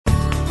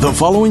The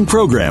following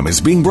program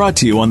is being brought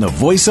to you on the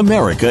Voice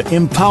America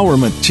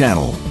Empowerment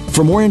Channel.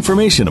 For more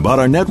information about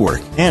our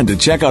network and to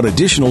check out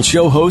additional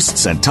show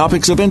hosts and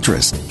topics of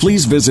interest,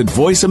 please visit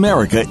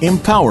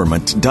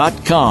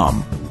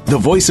voiceamericaempowerment.com. The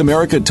Voice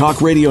America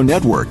Talk Radio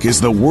Network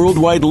is the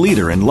worldwide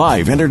leader in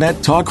live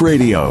Internet talk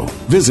radio.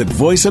 Visit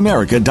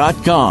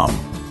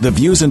voiceamerica.com. The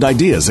views and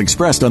ideas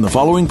expressed on the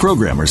following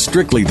program are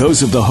strictly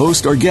those of the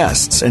host or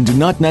guests and do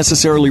not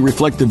necessarily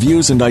reflect the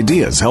views and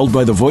ideas held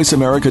by the Voice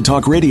America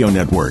Talk Radio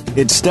Network,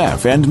 its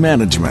staff, and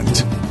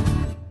management.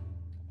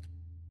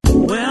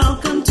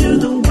 Welcome to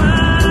the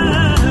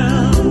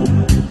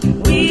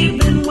world. We've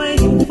been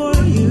waiting for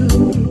you.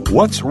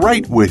 What's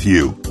right with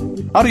you?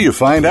 How do you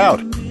find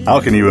out? How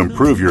can you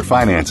improve your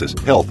finances,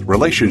 health,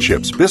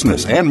 relationships,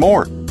 business, and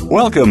more?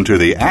 Welcome to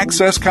the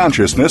Access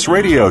Consciousness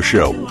Radio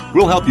Show.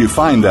 We'll help you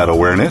find that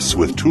awareness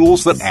with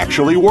tools that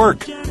actually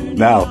work.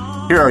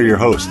 Now, here are your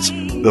hosts,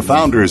 the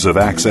founders of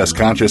Access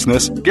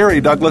Consciousness, Gary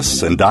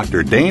Douglas and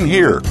Dr. Dane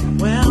Here.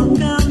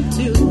 Welcome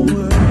to the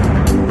world.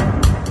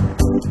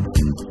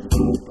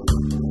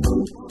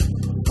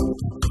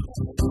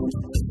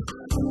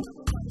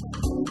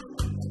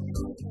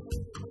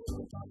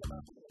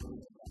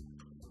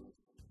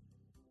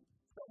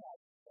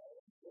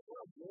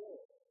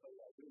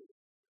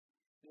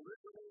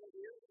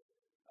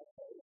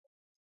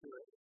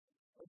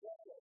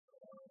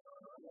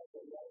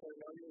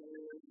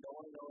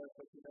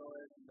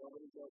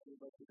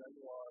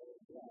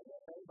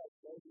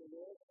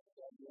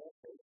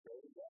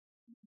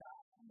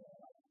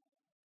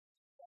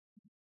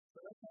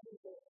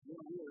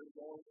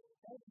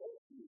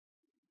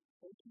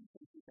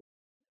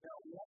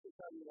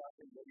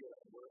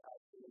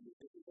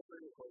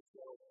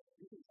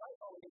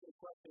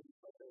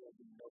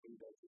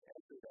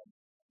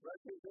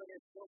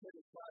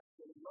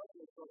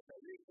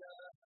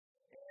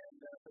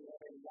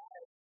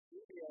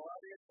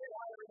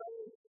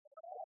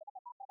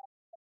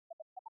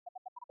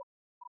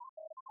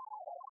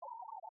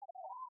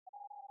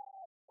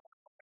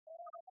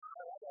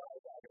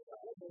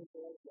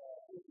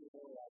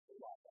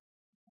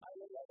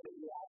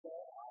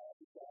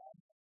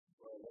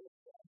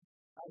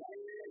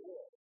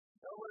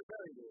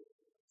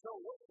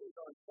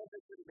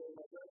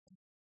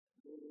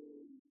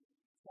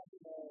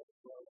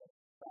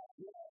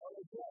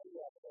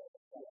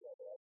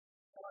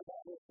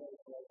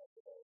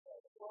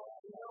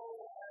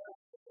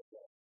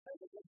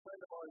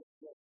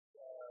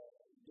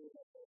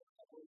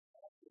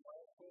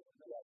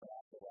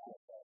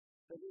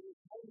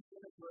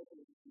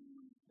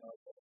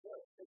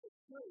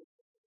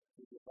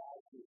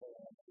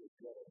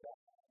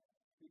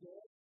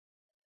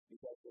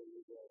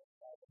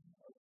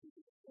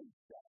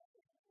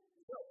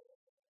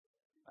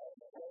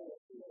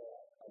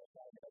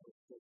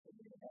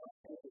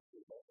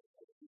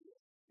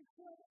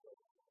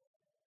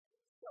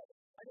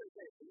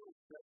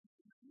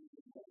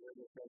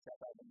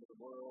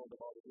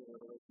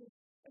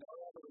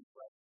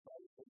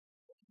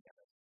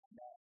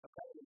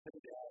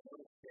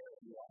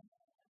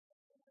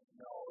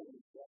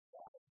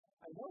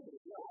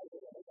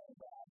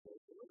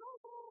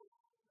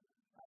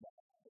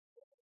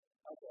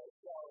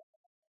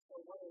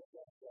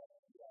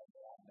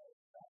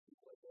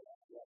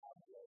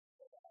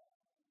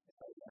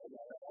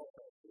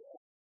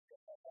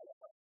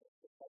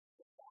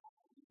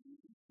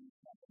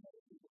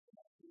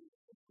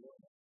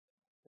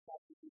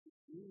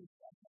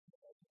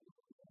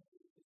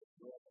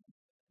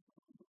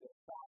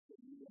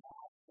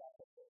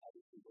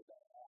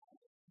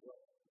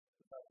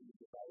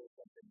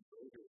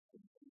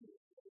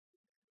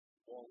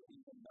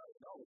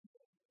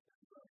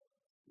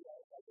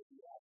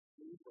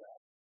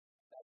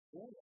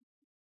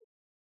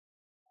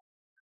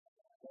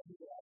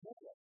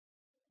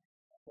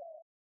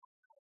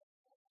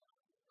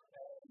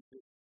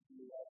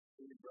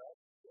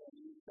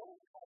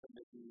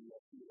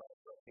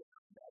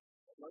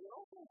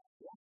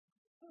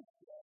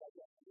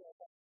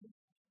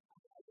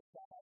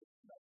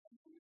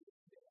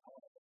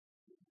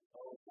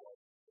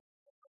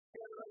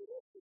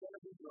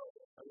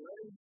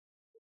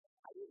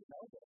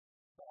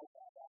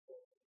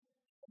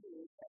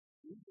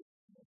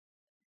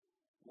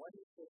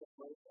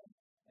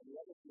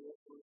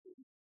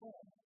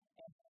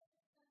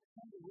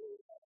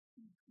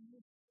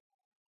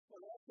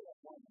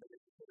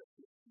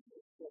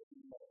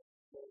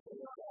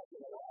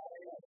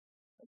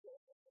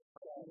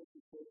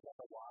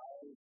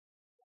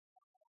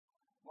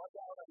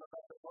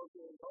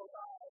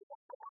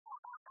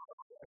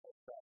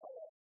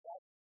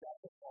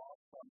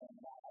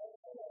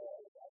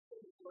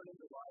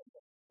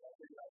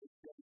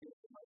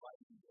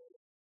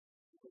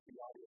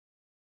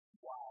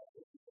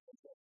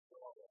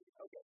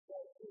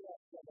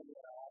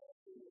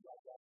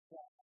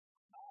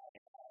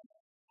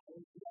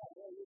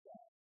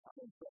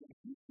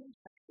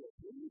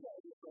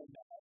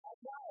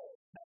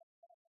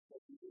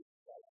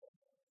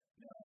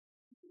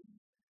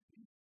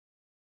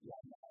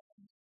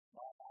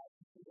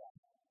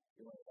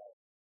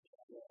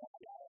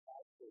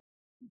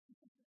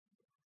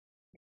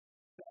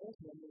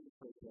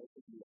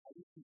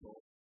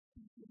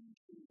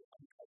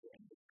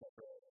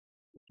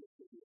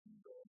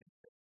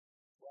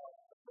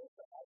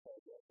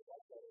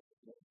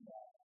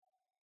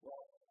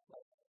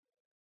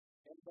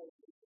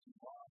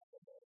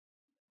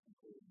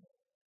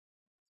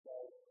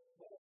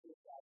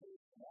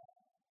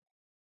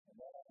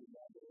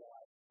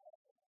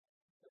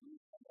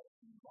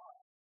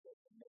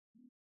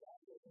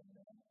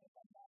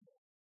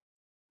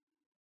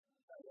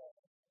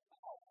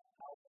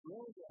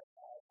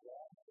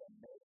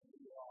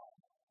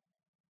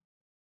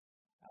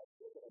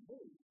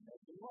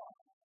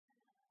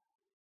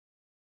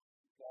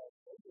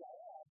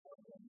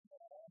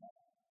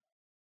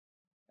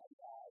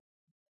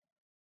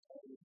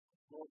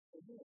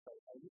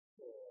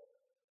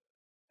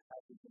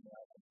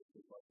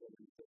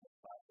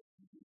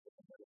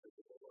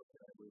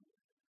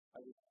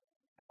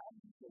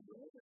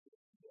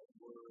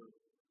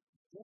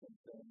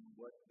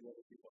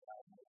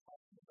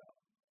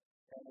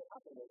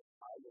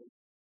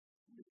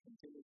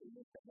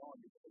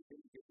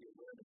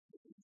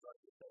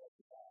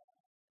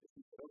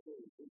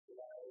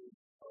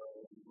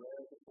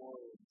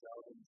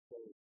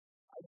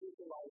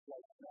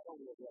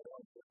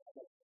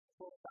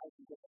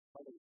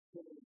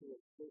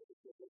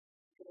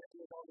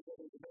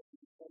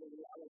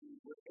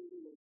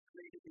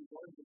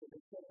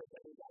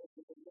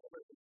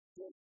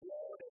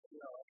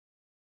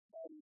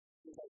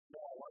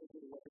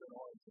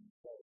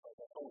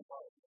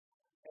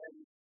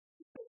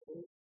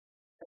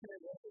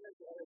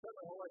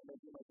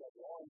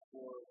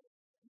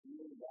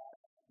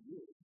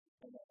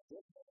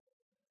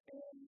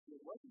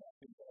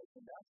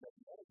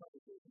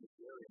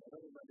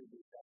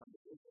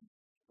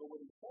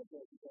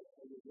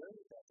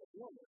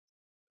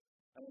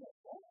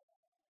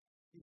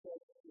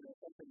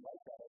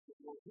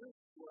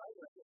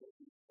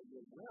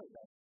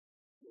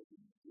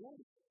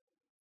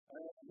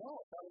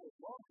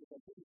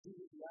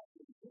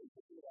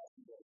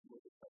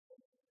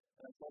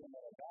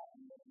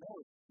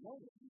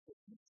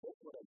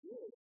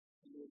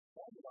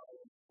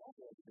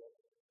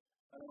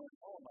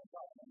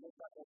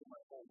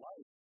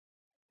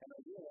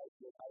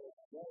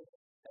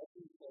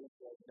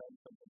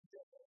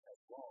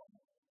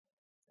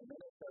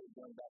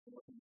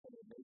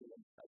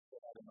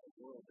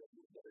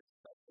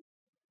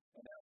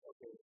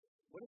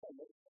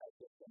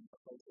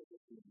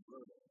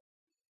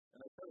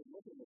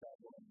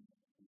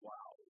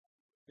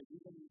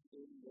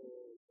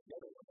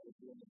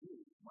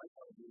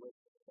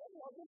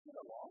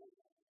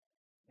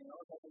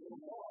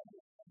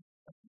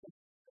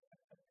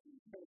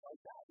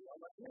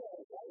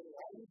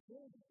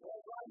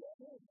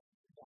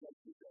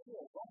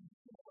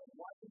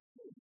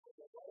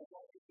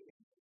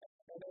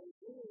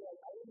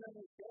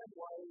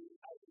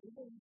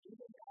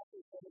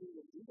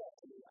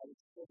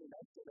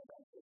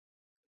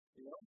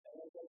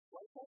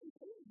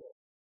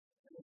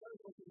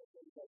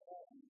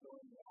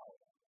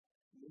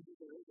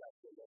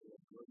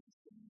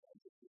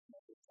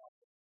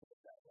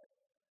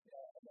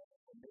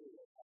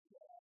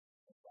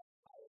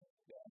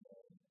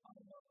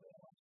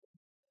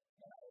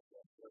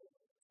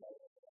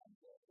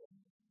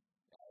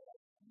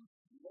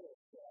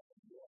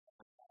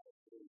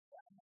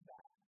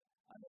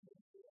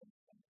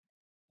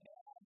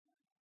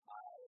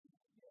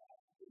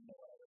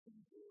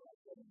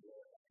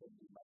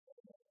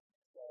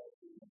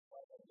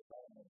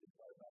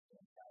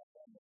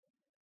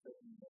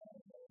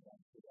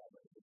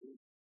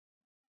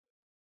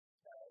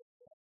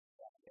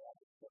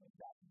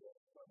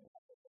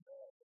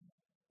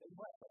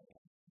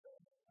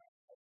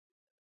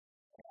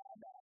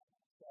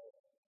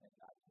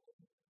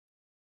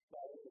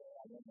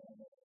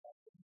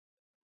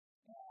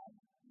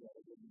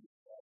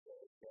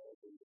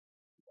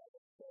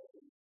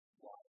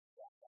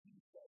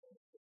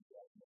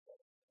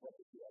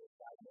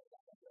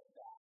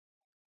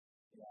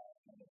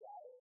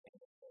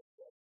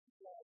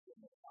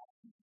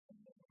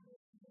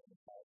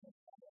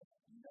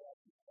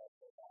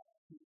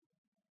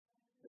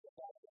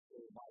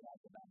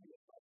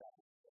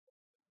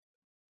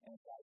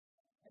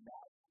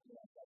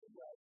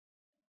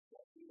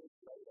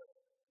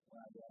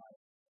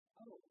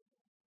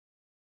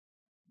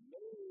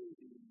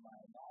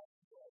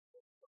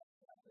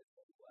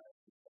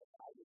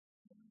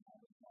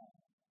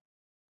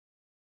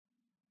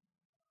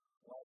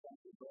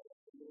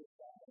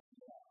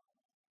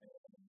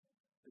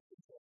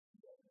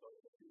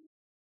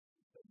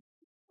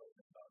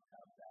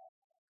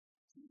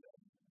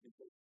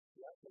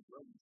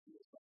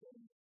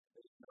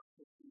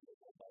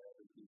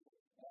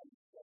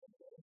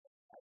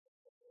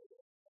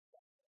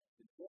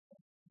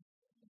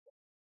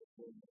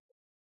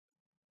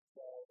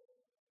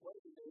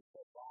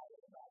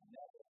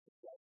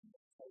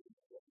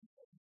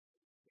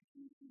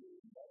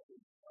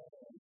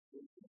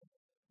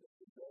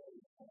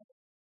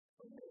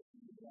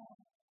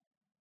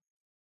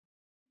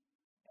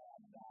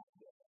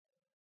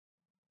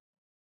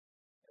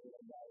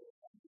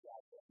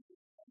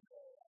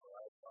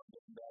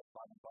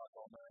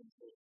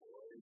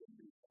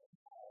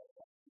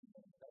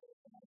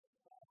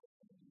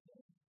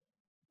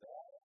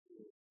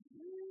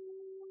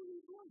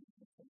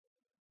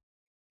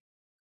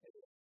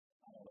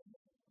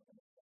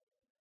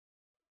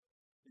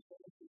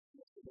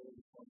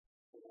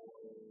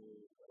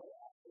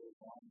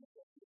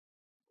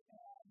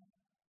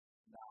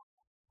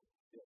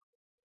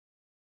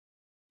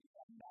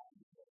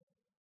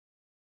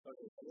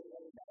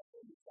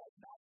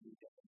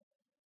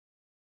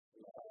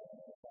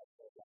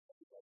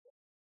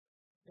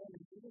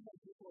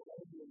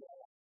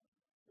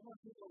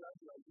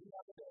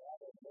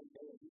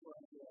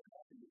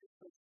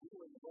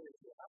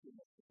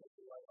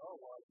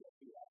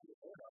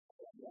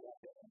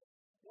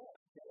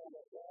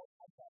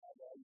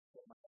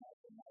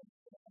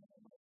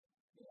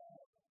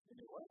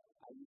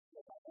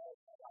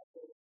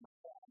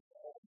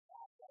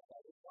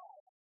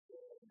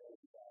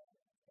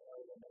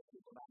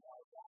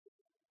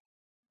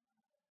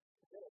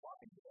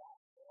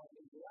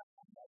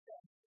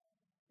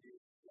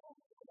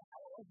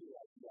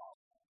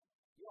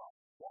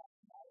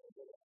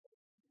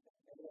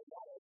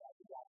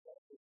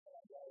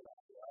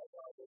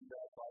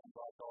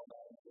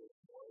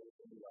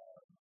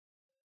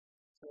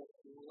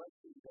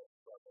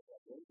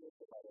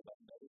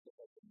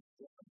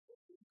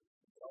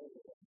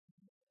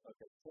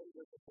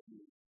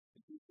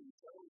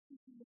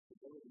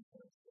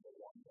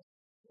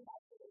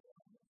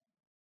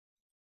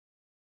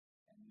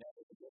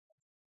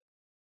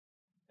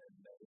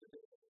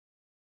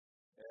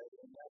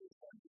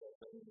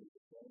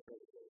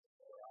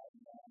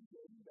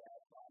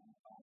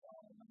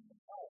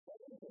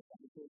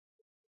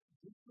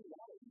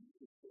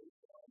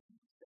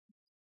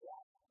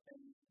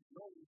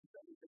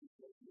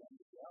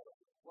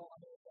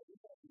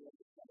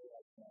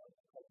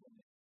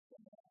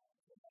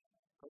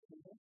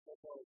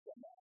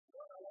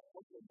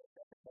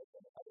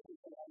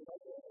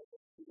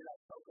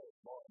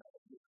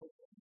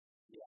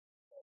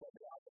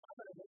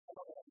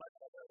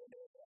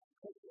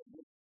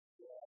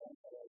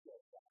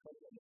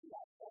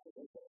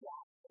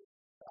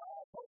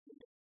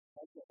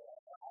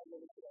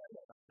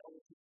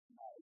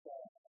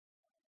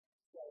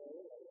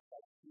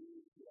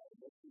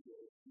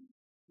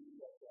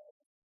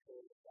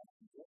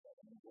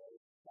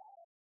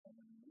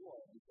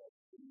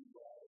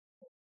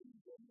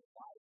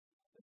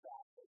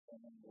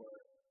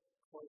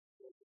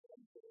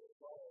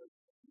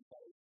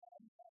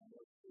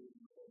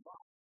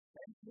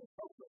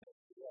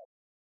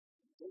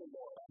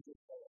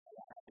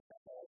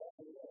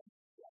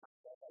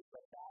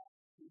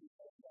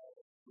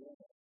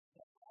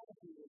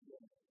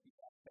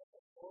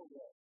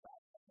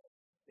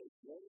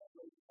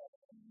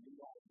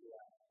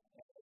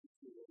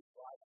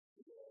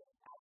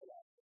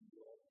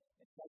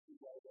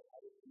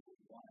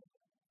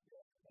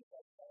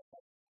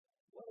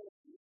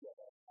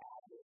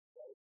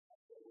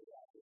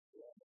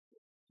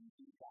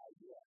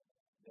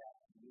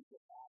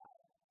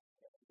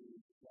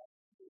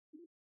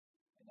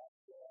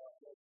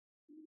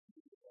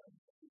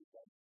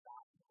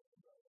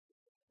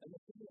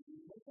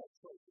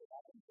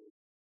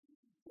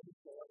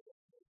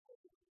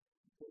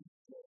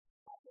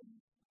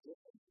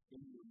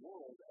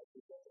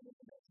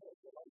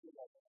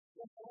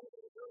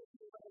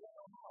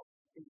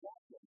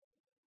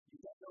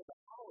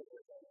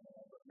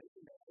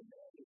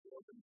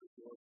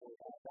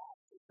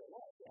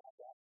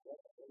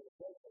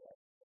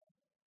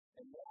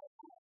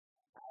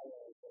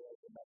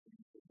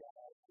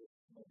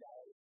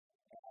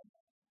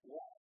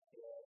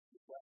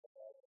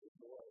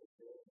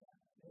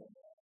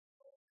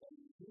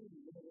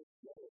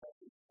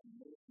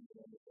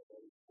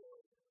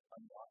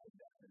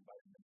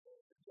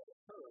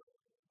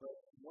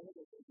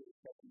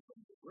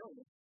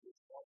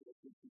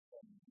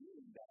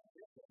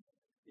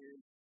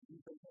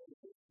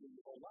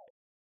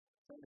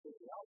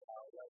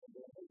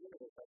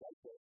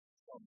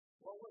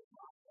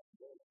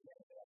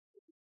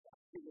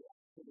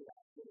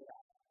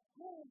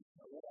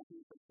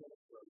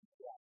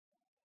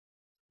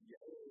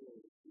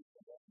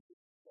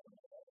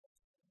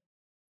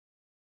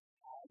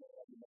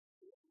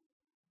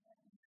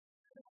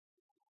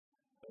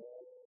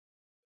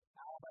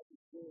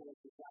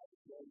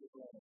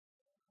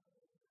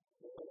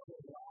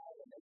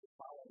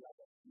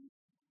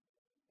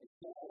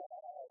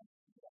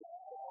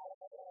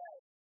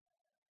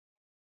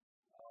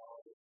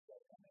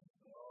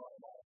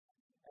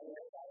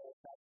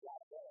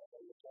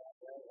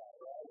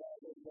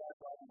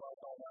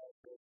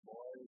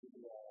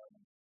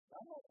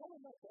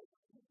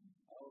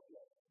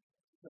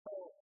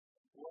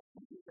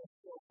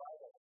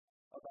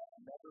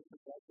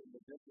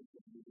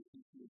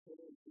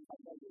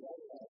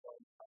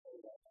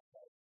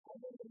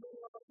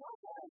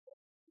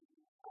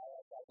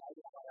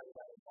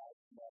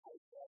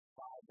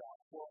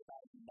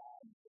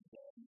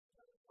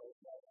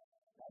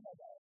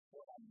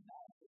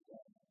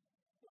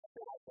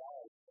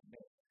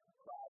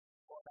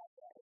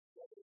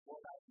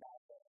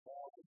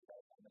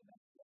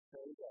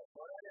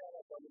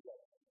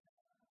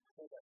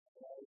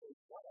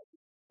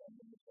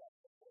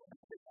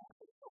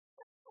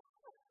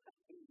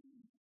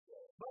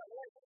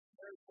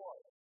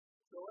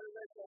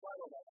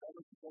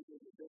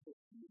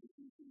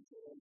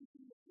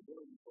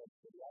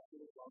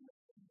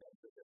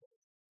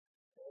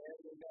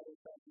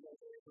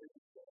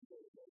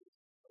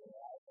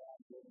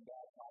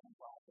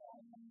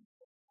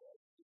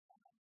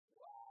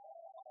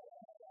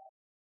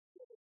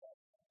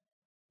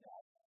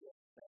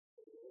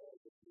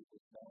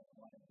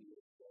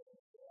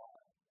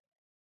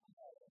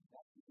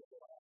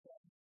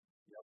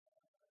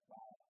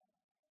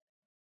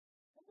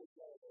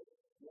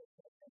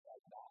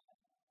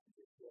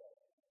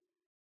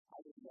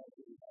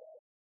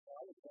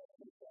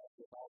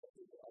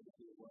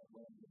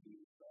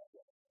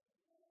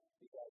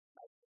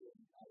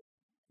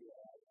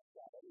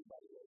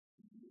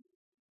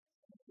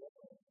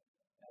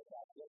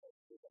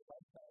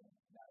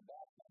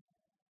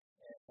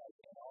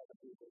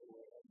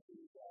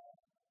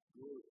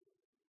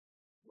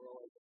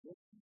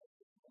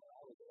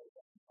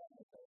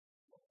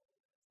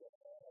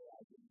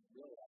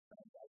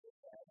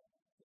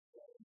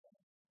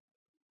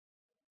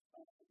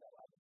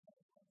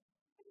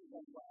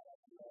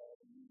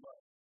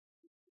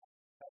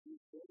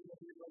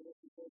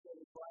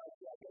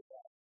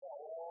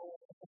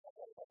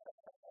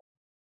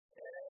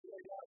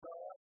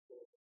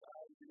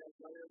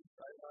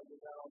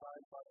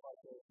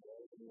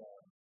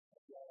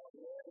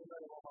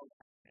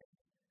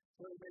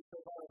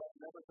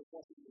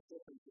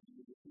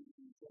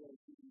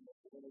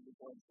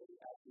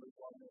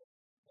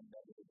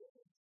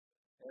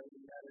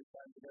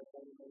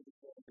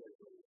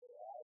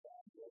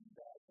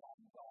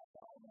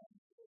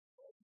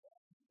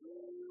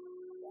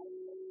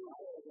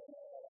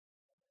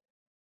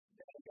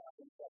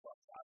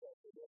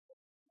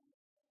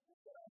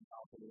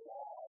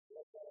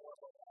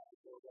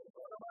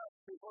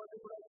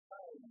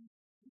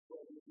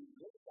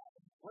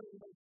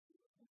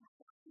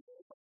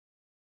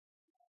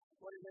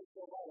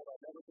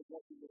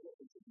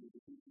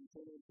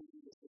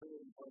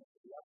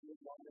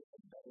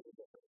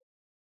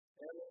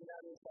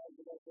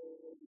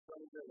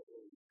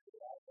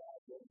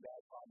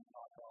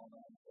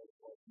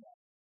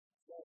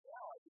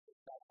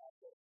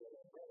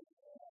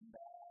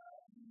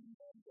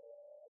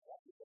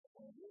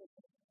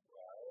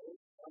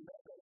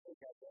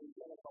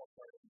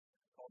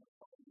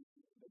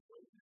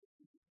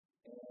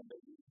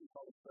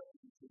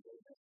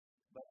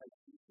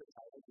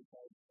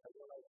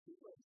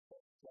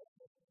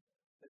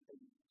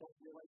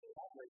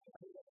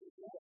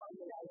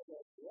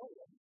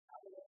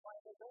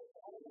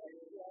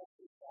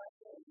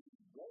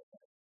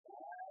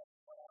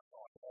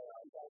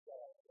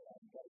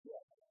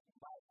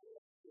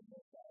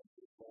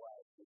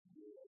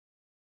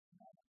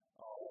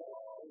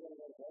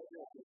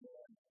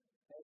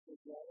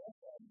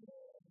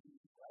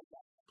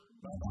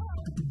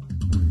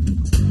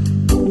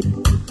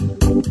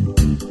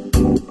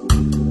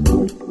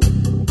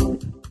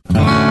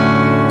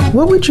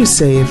 What would you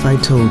say if I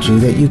told you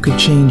that you could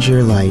change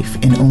your life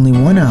in only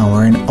 1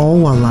 hour and all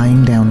while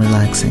lying down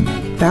relaxing?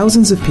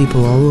 Thousands of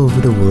people all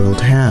over the world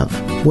have.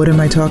 What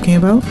am I talking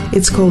about?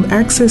 It's called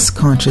Access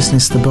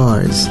Consciousness, the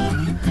bars.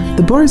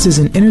 The bars is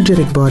an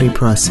energetic body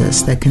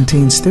process that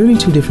contains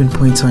 32 different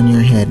points on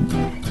your head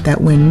that,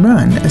 when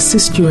run,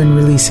 assist you in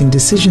releasing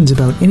decisions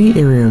about any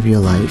area of your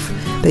life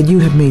that you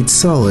have made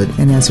solid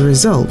and as a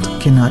result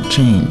cannot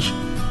change.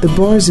 The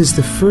bars is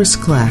the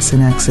first class in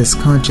Access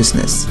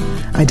Consciousness,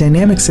 a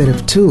dynamic set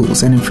of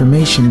tools and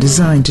information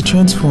designed to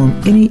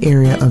transform any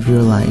area of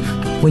your life.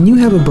 When you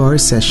have a bar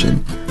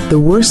session, the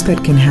worst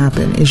that can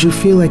happen is you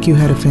feel like you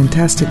had a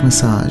fantastic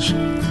massage.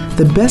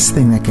 The best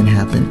thing that can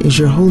happen is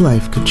your whole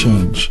life could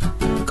change.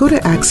 Go to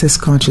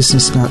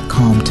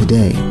accessconsciousness.com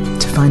today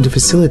to find a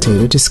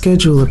facilitator to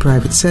schedule a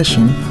private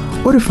session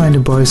or to find a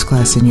bars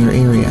class in your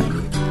area.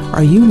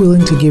 Are you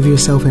willing to give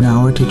yourself an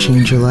hour to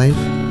change your life?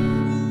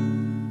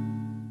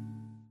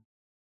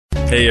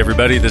 Hey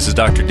everybody, this is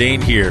Dr.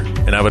 Dane here,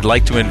 and I would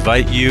like to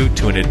invite you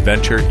to an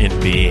adventure in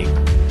being.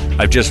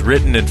 I've just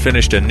written and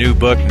finished a new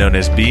book known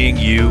as Being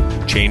You,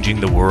 Changing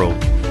the World.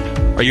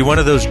 Are you one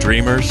of those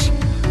dreamers?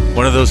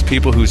 One of those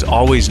people who's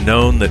always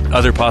known that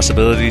other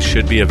possibilities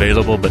should be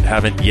available but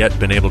haven't yet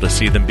been able to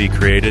see them be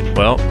created?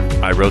 Well,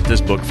 I wrote this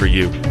book for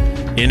you.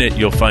 In it,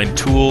 you'll find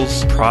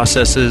tools,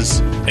 processes,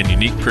 and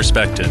unique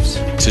perspectives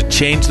to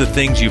change the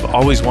things you've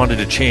always wanted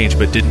to change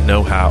but didn't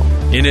know how.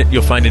 In it,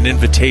 you'll find an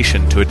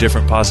invitation to a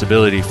different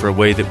possibility for a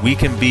way that we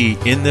can be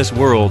in this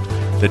world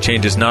that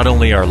changes not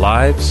only our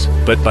lives,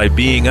 but by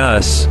being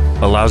us,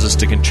 allows us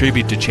to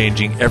contribute to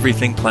changing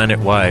everything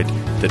planet-wide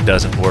that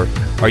doesn't work.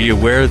 Are you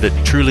aware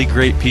that truly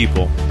great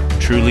people,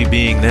 truly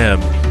being them,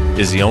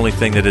 is the only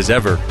thing that has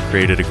ever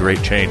created a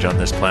great change on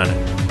this planet?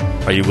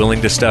 Are you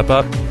willing to step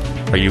up?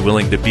 Are you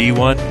willing to be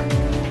one?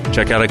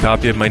 Check out a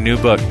copy of my new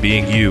book,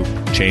 Being You,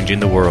 Changing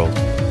the World.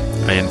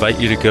 I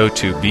invite you to go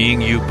to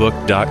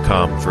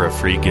beingyoubook.com for a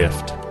free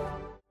gift.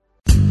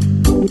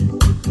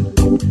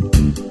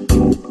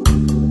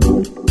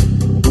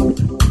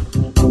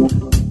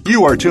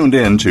 You are tuned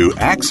in to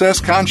Access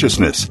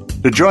Consciousness.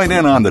 To join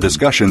in on the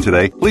discussion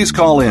today, please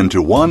call in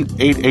to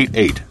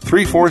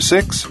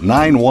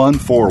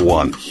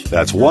 1-888-346-9141.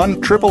 That's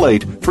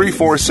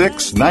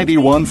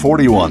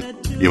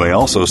 1-888-346-9141. You may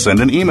also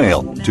send an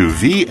email to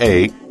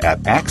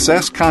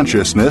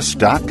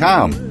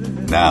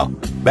va@accessconsciousness.com. Now,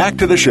 back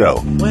to the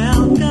show.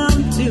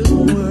 Welcome to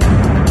work.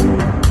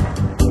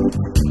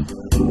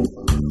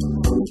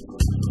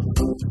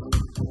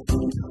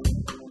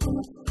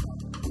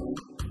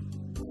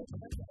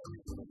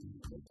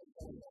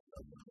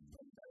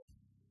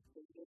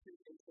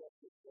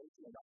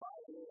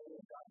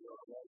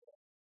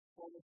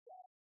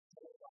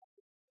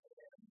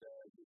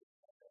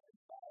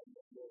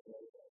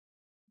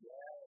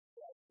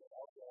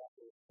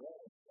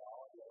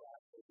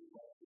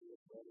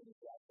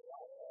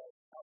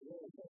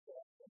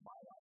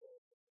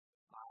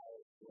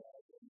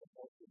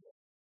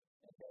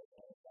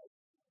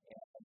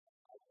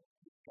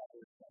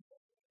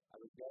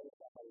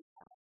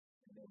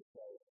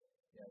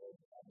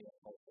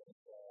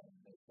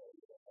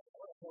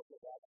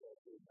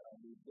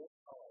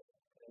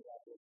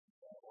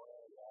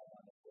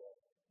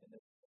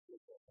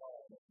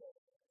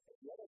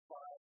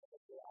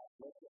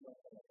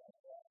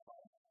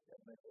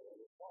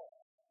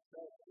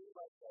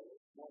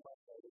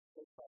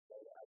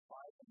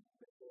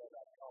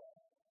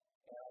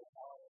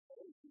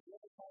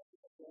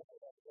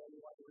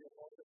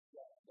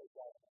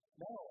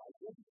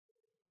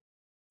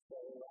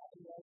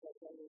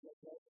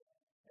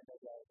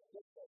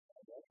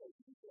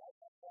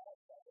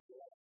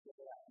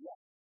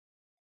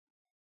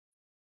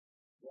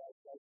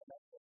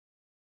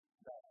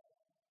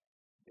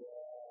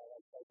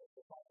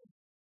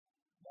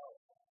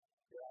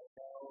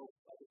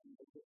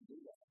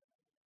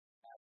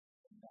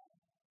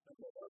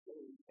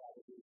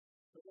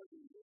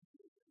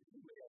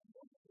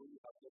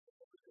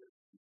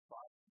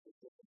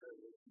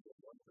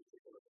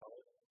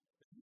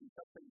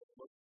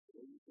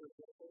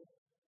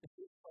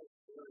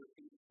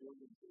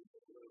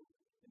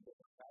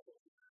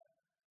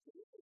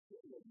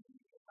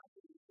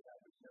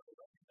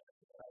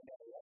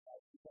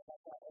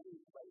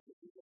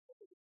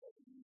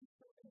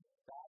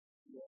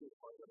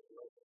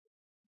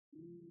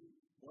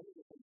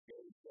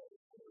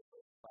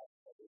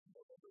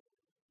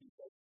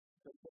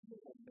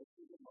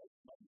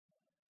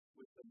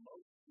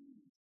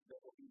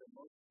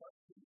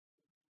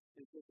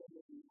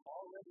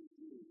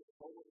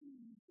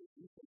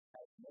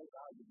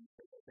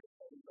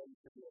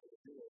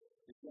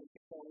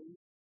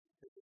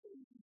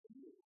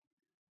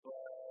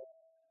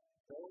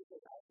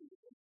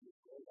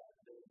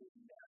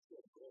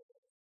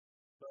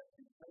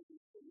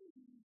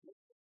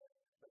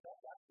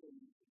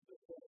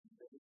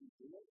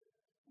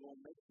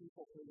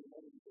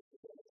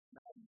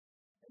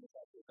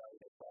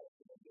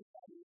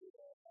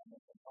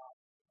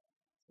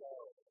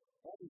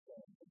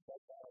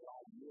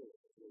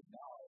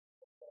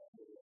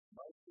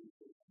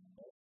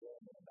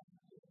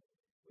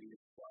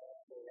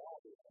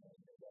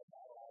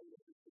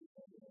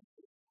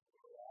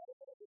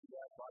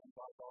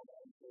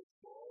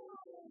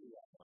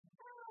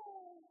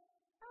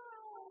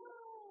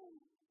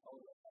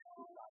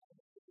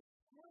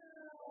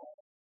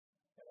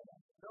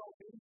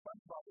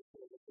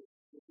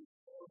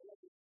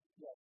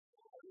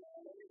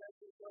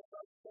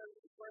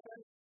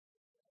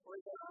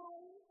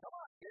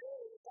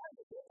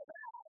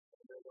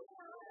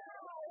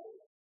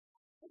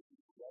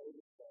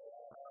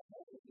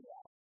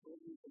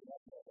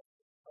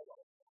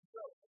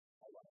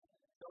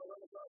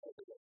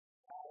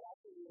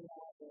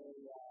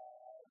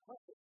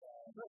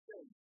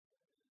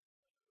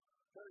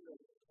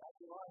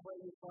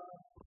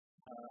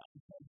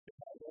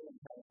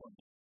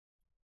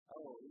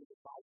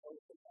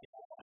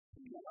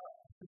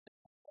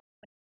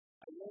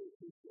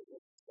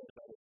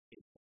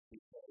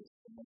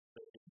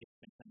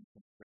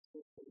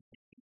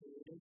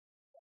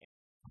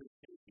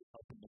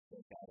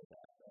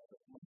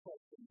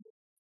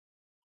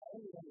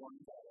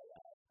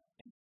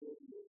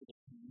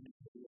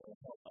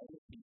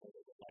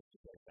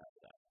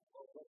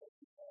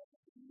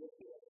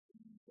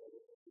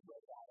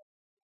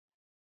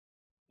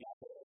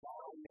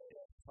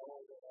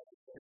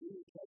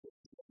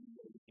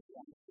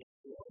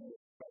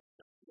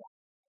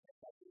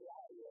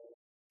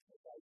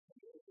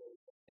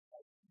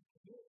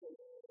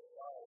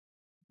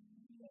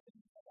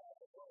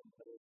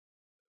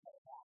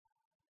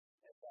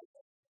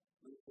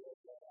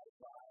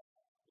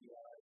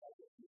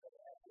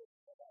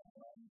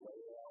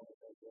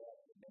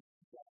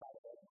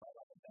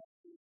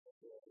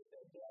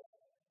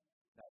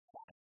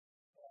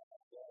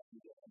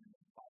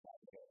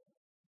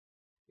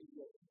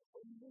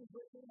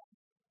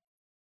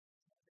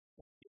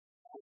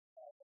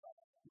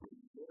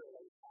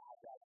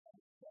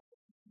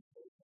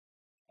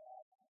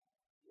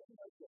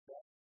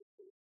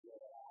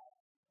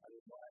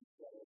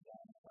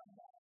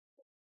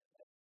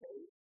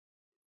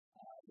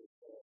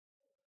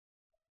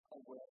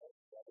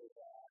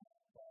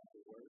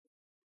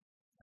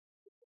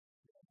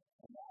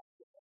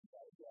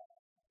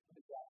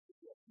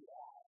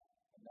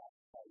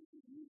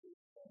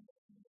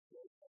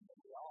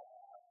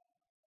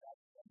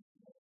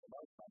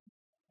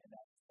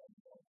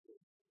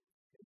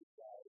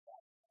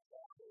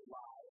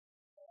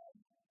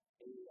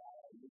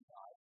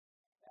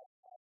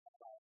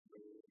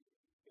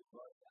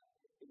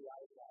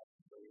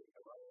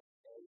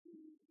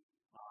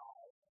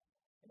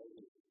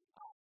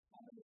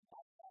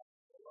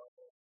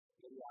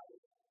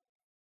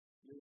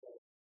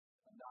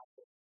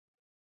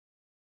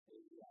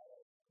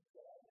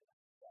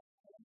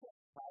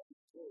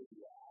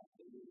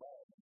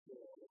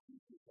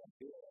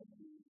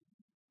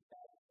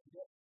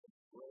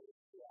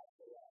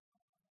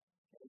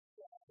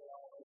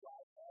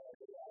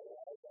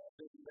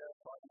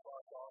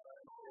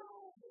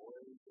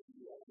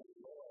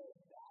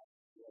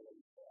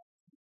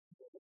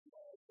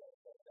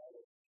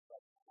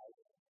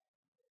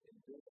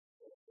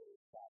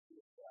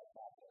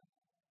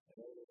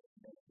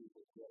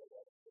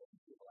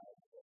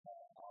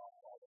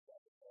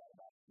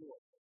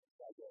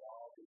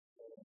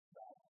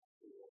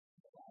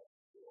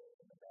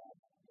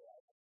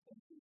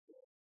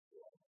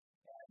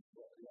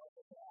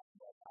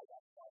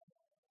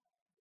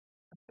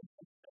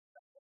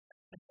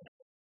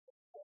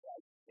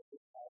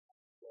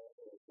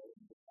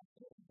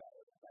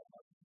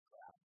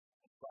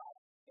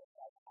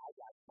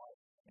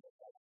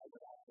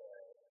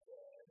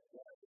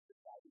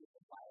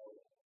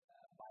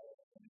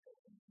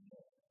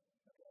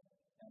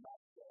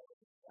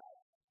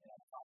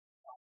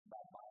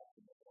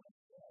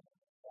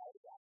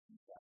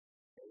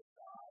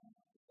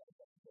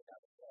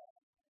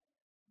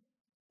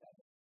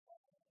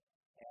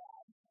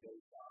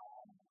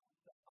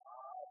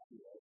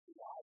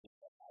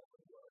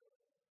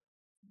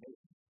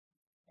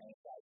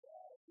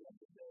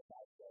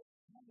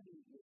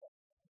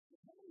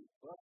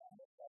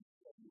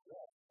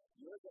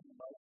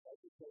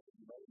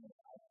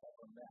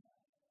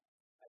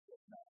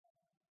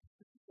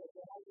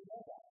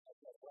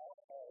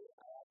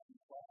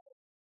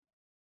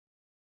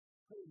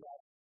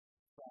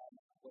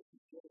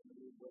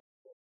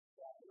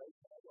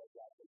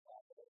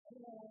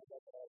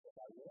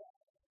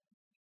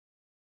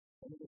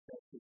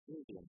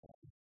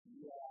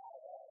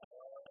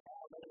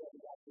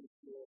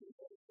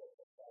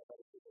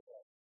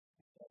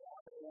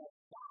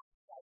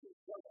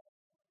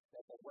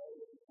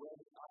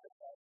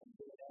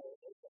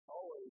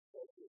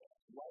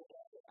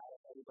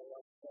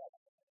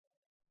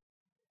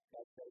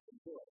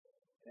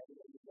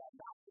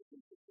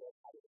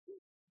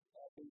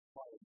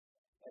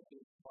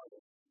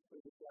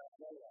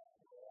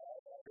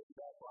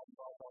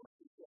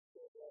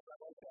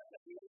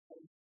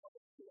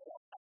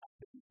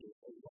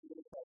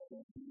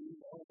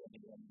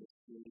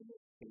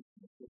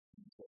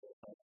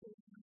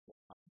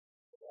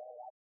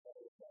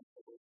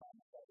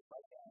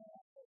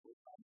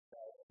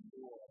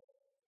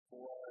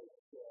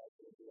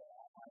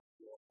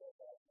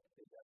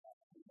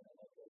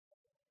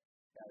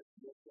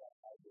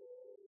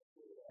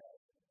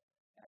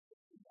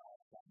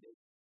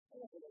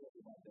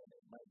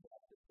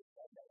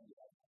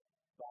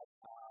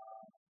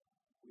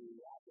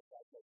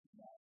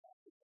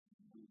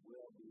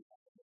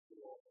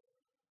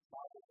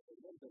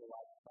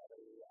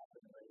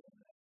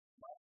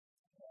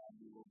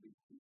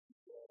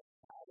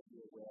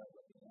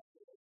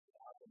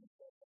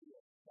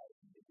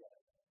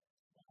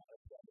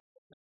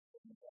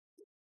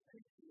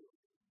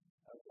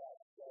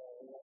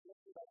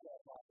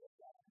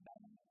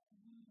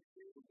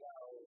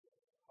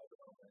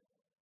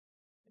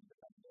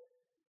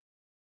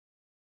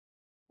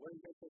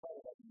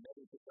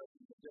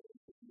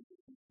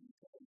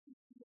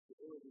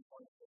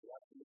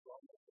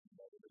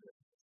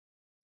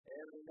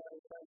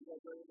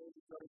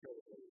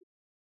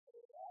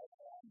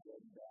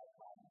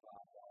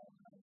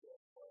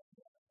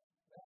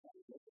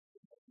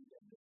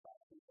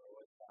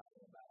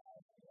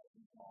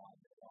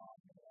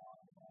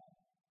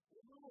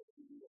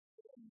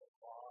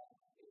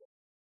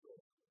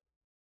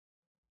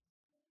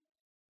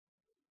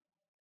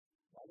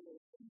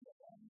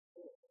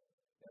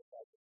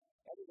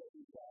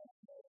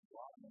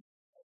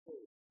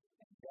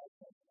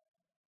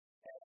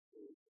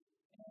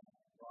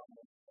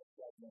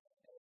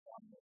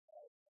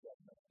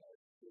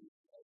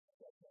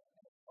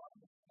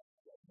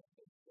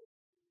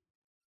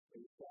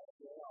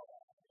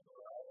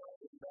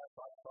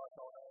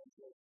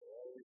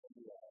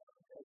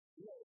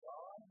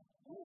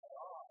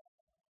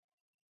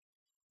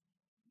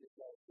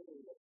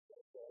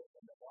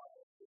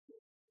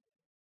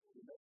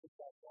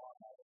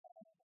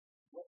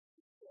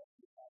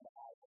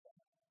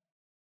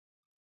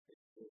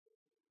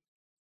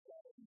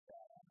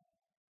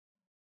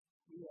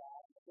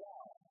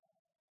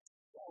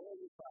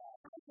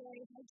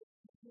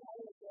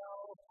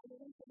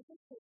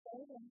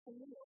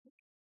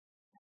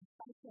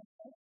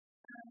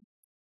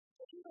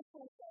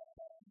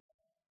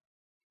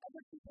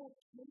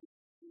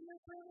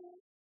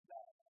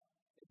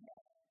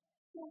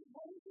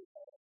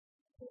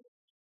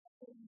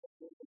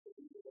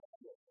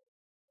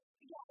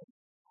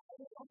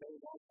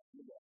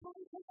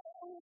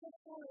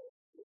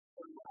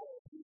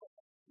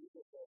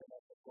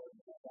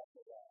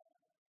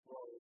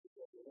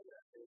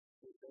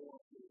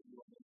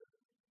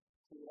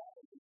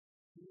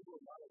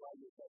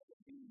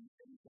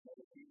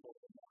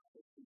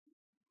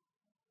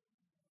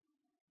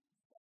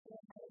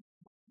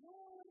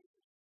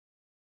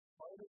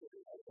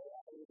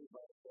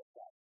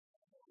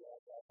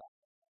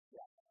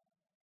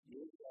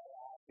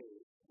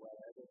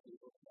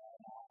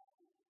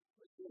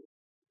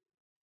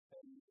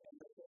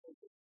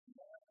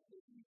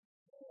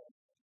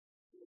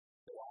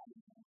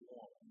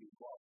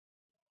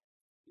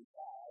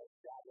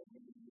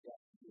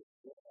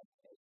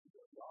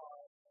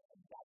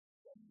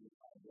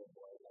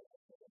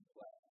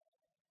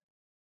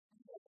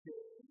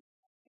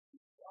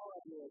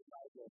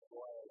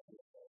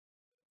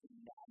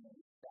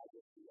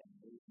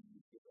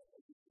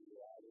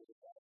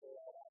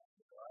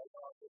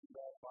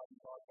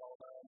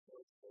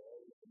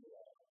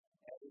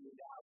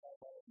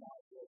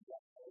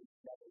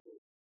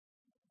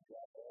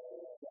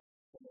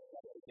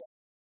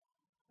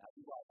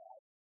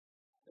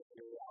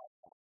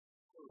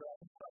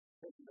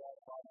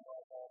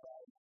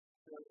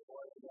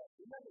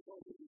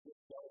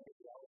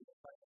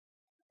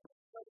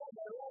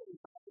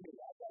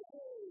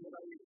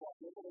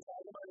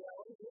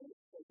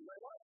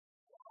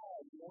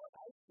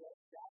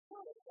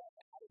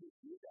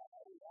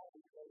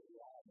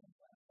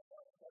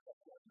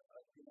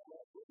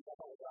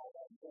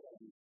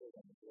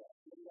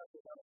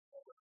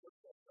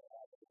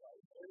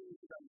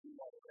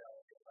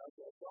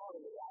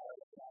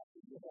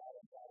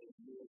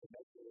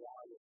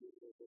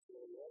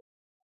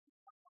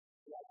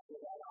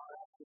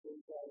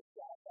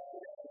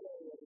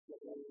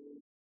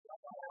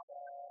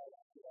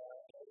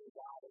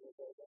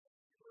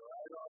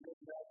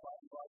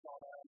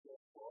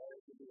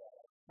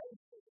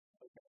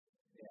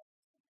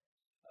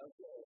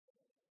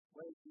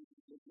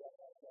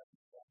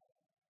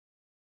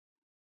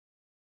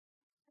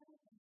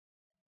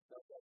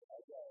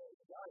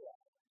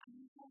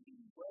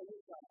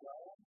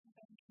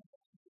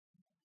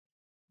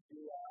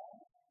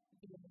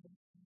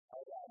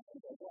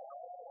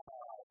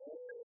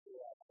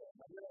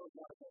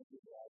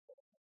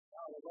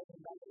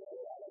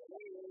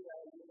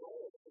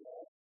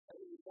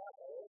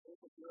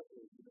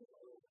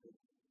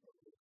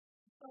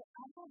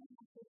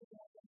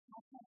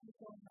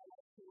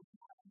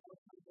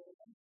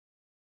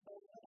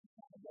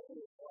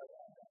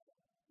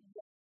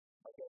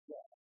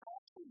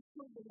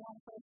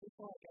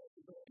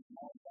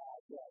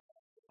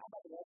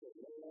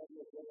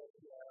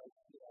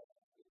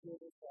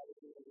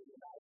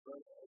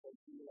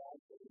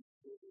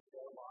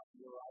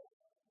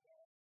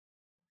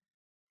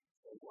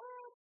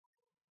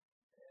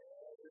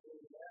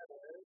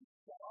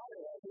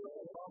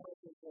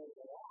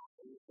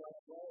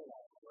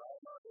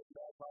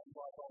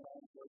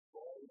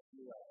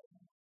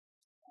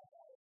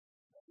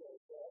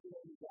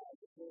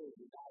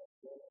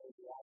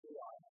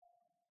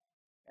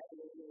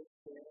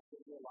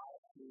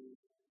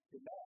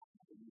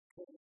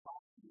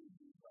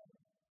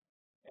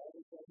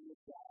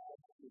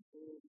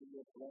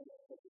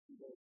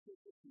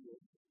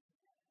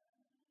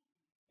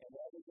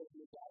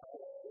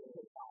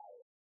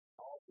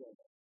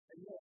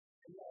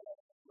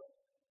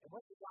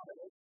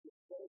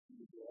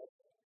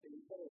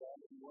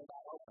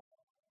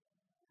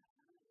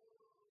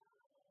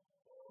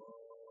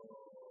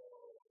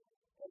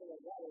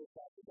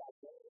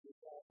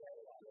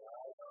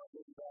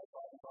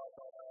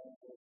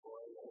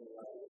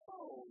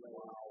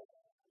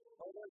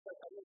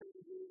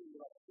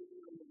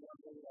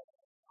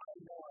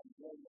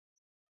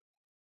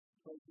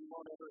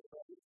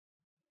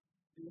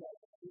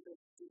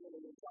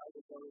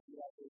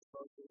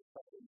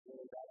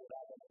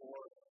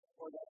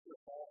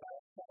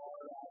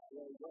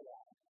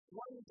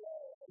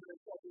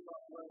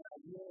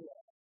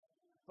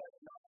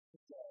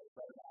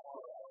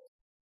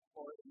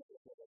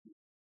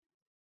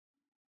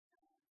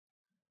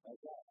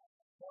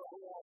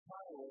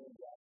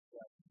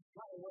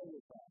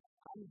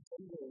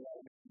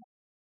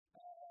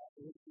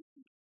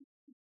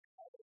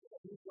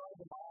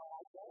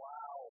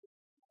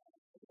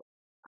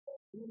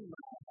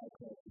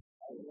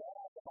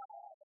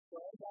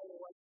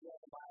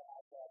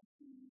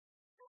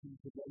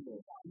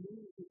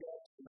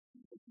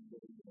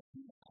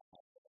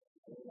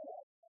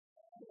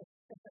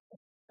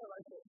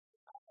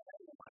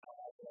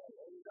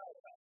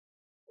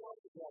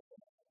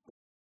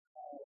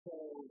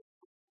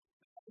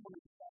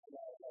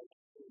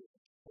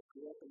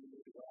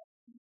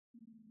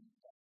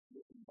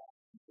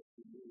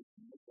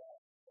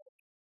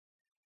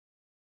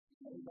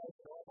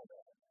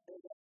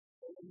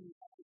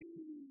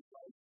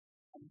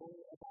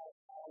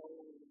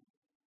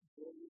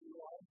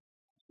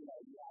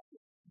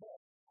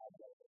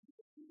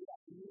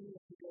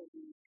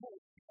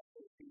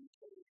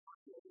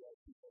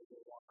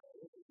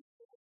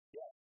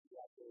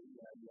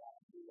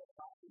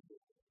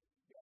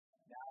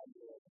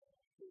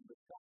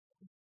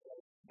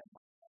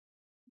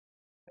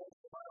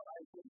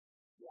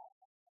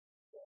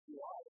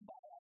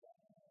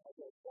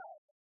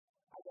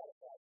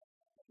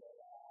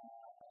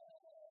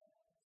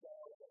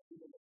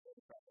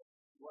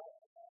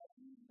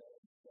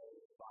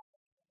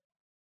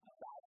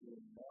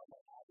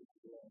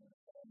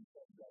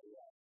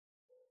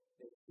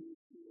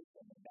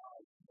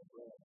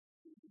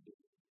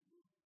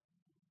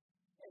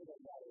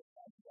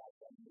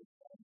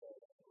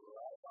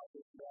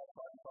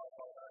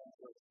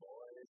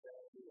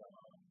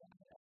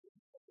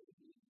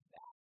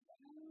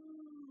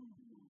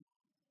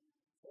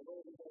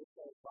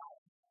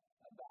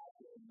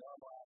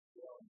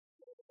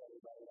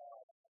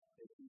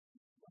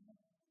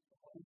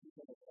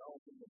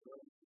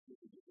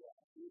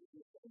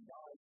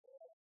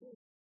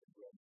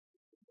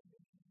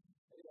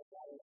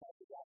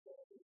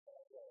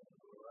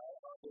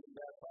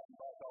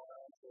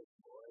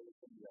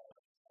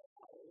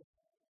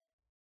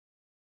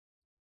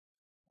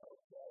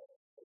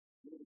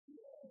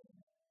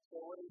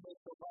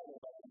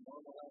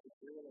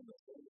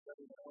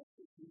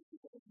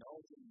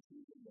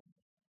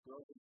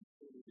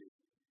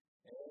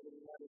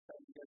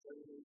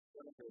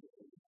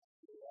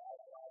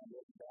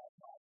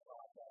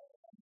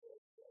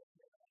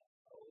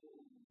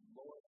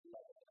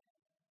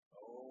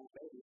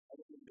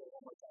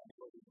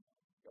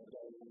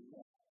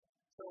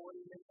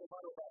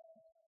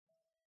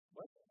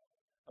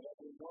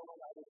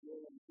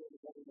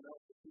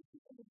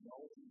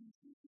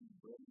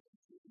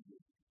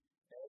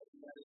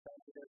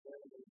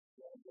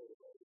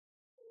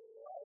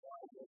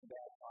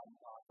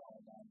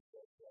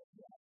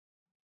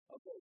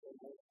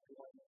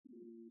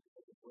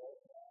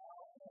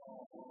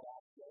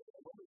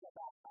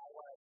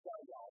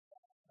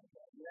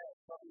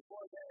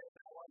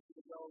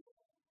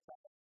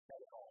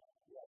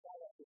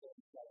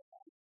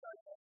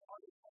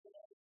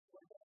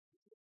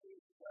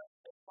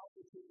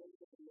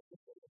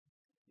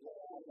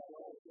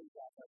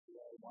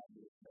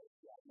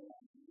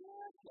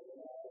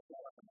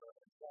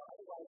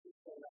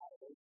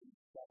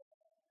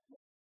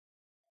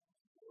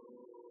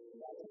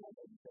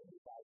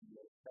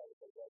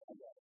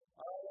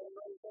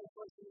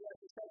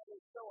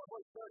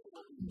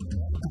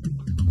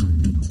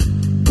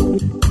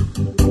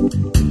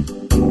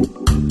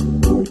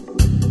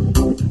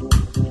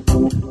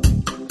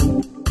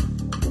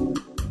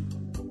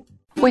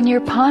 When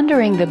you're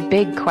pondering the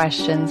big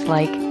questions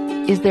like,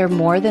 is there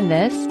more than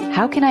this?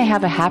 How can I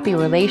have a happy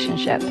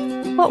relationship?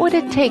 What would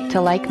it take to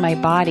like my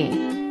body?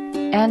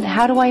 And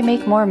how do I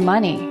make more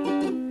money?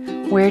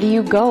 Where do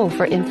you go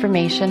for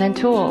information and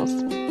tools?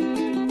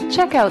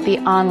 Check out the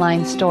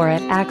online store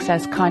at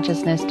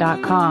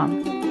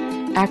accessconsciousness.com.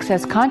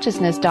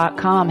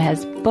 Accessconsciousness.com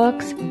has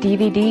books,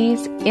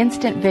 DVDs,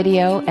 instant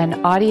video and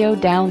audio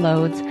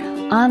downloads,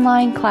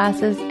 online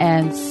classes,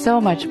 and so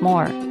much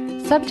more.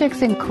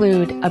 Subjects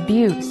include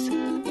abuse,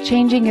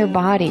 changing your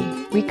body,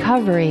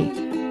 recovery,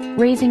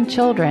 raising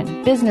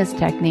children, business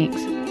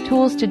techniques,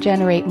 tools to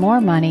generate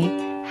more money,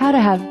 how to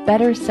have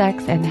better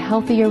sex and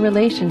healthier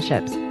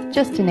relationships,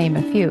 just to name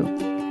a few.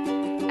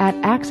 At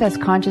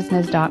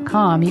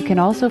accessconsciousness.com, you can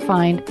also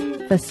find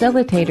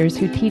facilitators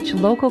who teach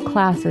local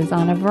classes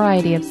on a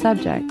variety of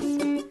subjects.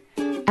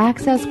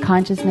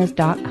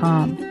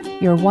 accessconsciousness.com,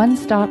 your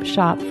one-stop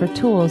shop for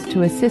tools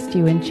to assist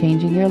you in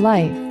changing your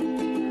life.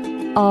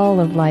 All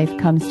of life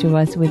comes to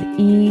us with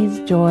ease,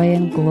 joy,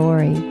 and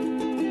glory.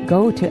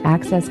 Go to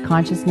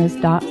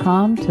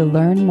accessconsciousness.com to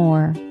learn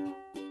more.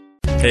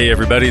 Hey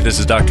everybody, this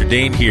is Dr.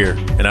 Dane here,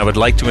 and I would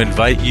like to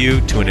invite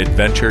you to an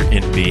adventure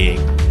in being.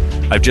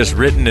 I've just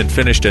written and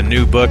finished a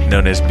new book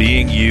known as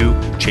Being You,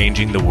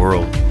 Changing the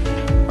World.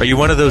 Are you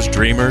one of those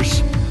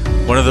dreamers?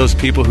 One of those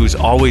people who's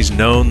always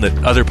known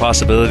that other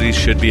possibilities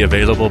should be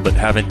available but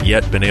haven't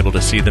yet been able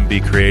to see them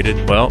be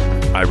created? Well,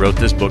 I wrote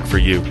this book for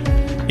you.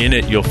 In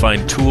it, you'll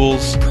find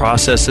tools,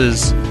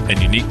 processes,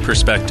 and unique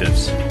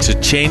perspectives to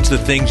change the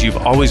things you've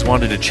always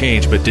wanted to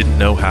change but didn't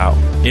know how.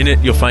 In it,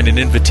 you'll find an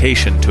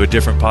invitation to a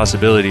different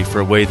possibility for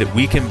a way that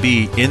we can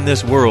be in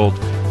this world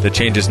that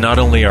changes not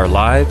only our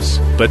lives,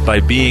 but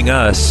by being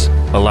us,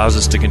 allows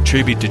us to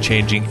contribute to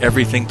changing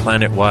everything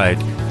planet-wide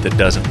that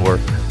doesn't work.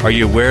 Are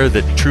you aware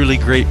that truly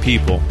great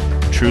people,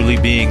 truly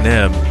being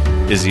them,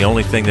 is the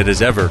only thing that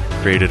has ever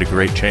created a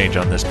great change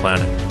on this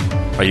planet?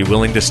 Are you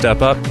willing to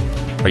step up?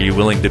 Are you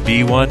willing to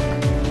be one?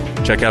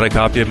 Check out a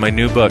copy of my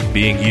new book,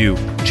 Being You,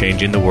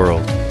 Changing the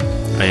World.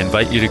 I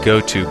invite you to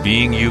go to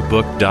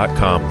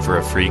beingyoubook.com for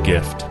a free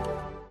gift.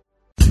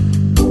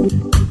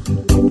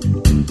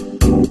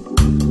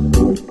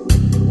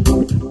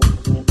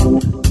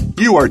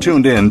 You are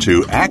tuned in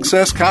to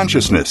Access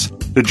Consciousness.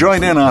 To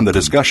join in on the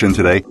discussion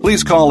today,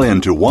 please call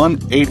in to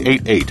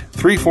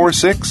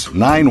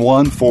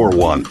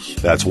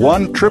 1-888-346-9141. That's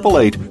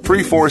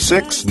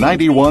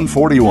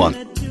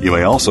 1-888-346-9141. You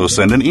may also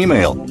send an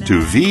email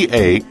to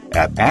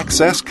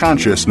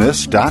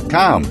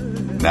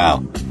va@accessconsciousness.com. Now,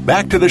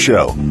 back to the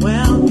show.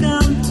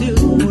 Welcome to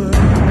work.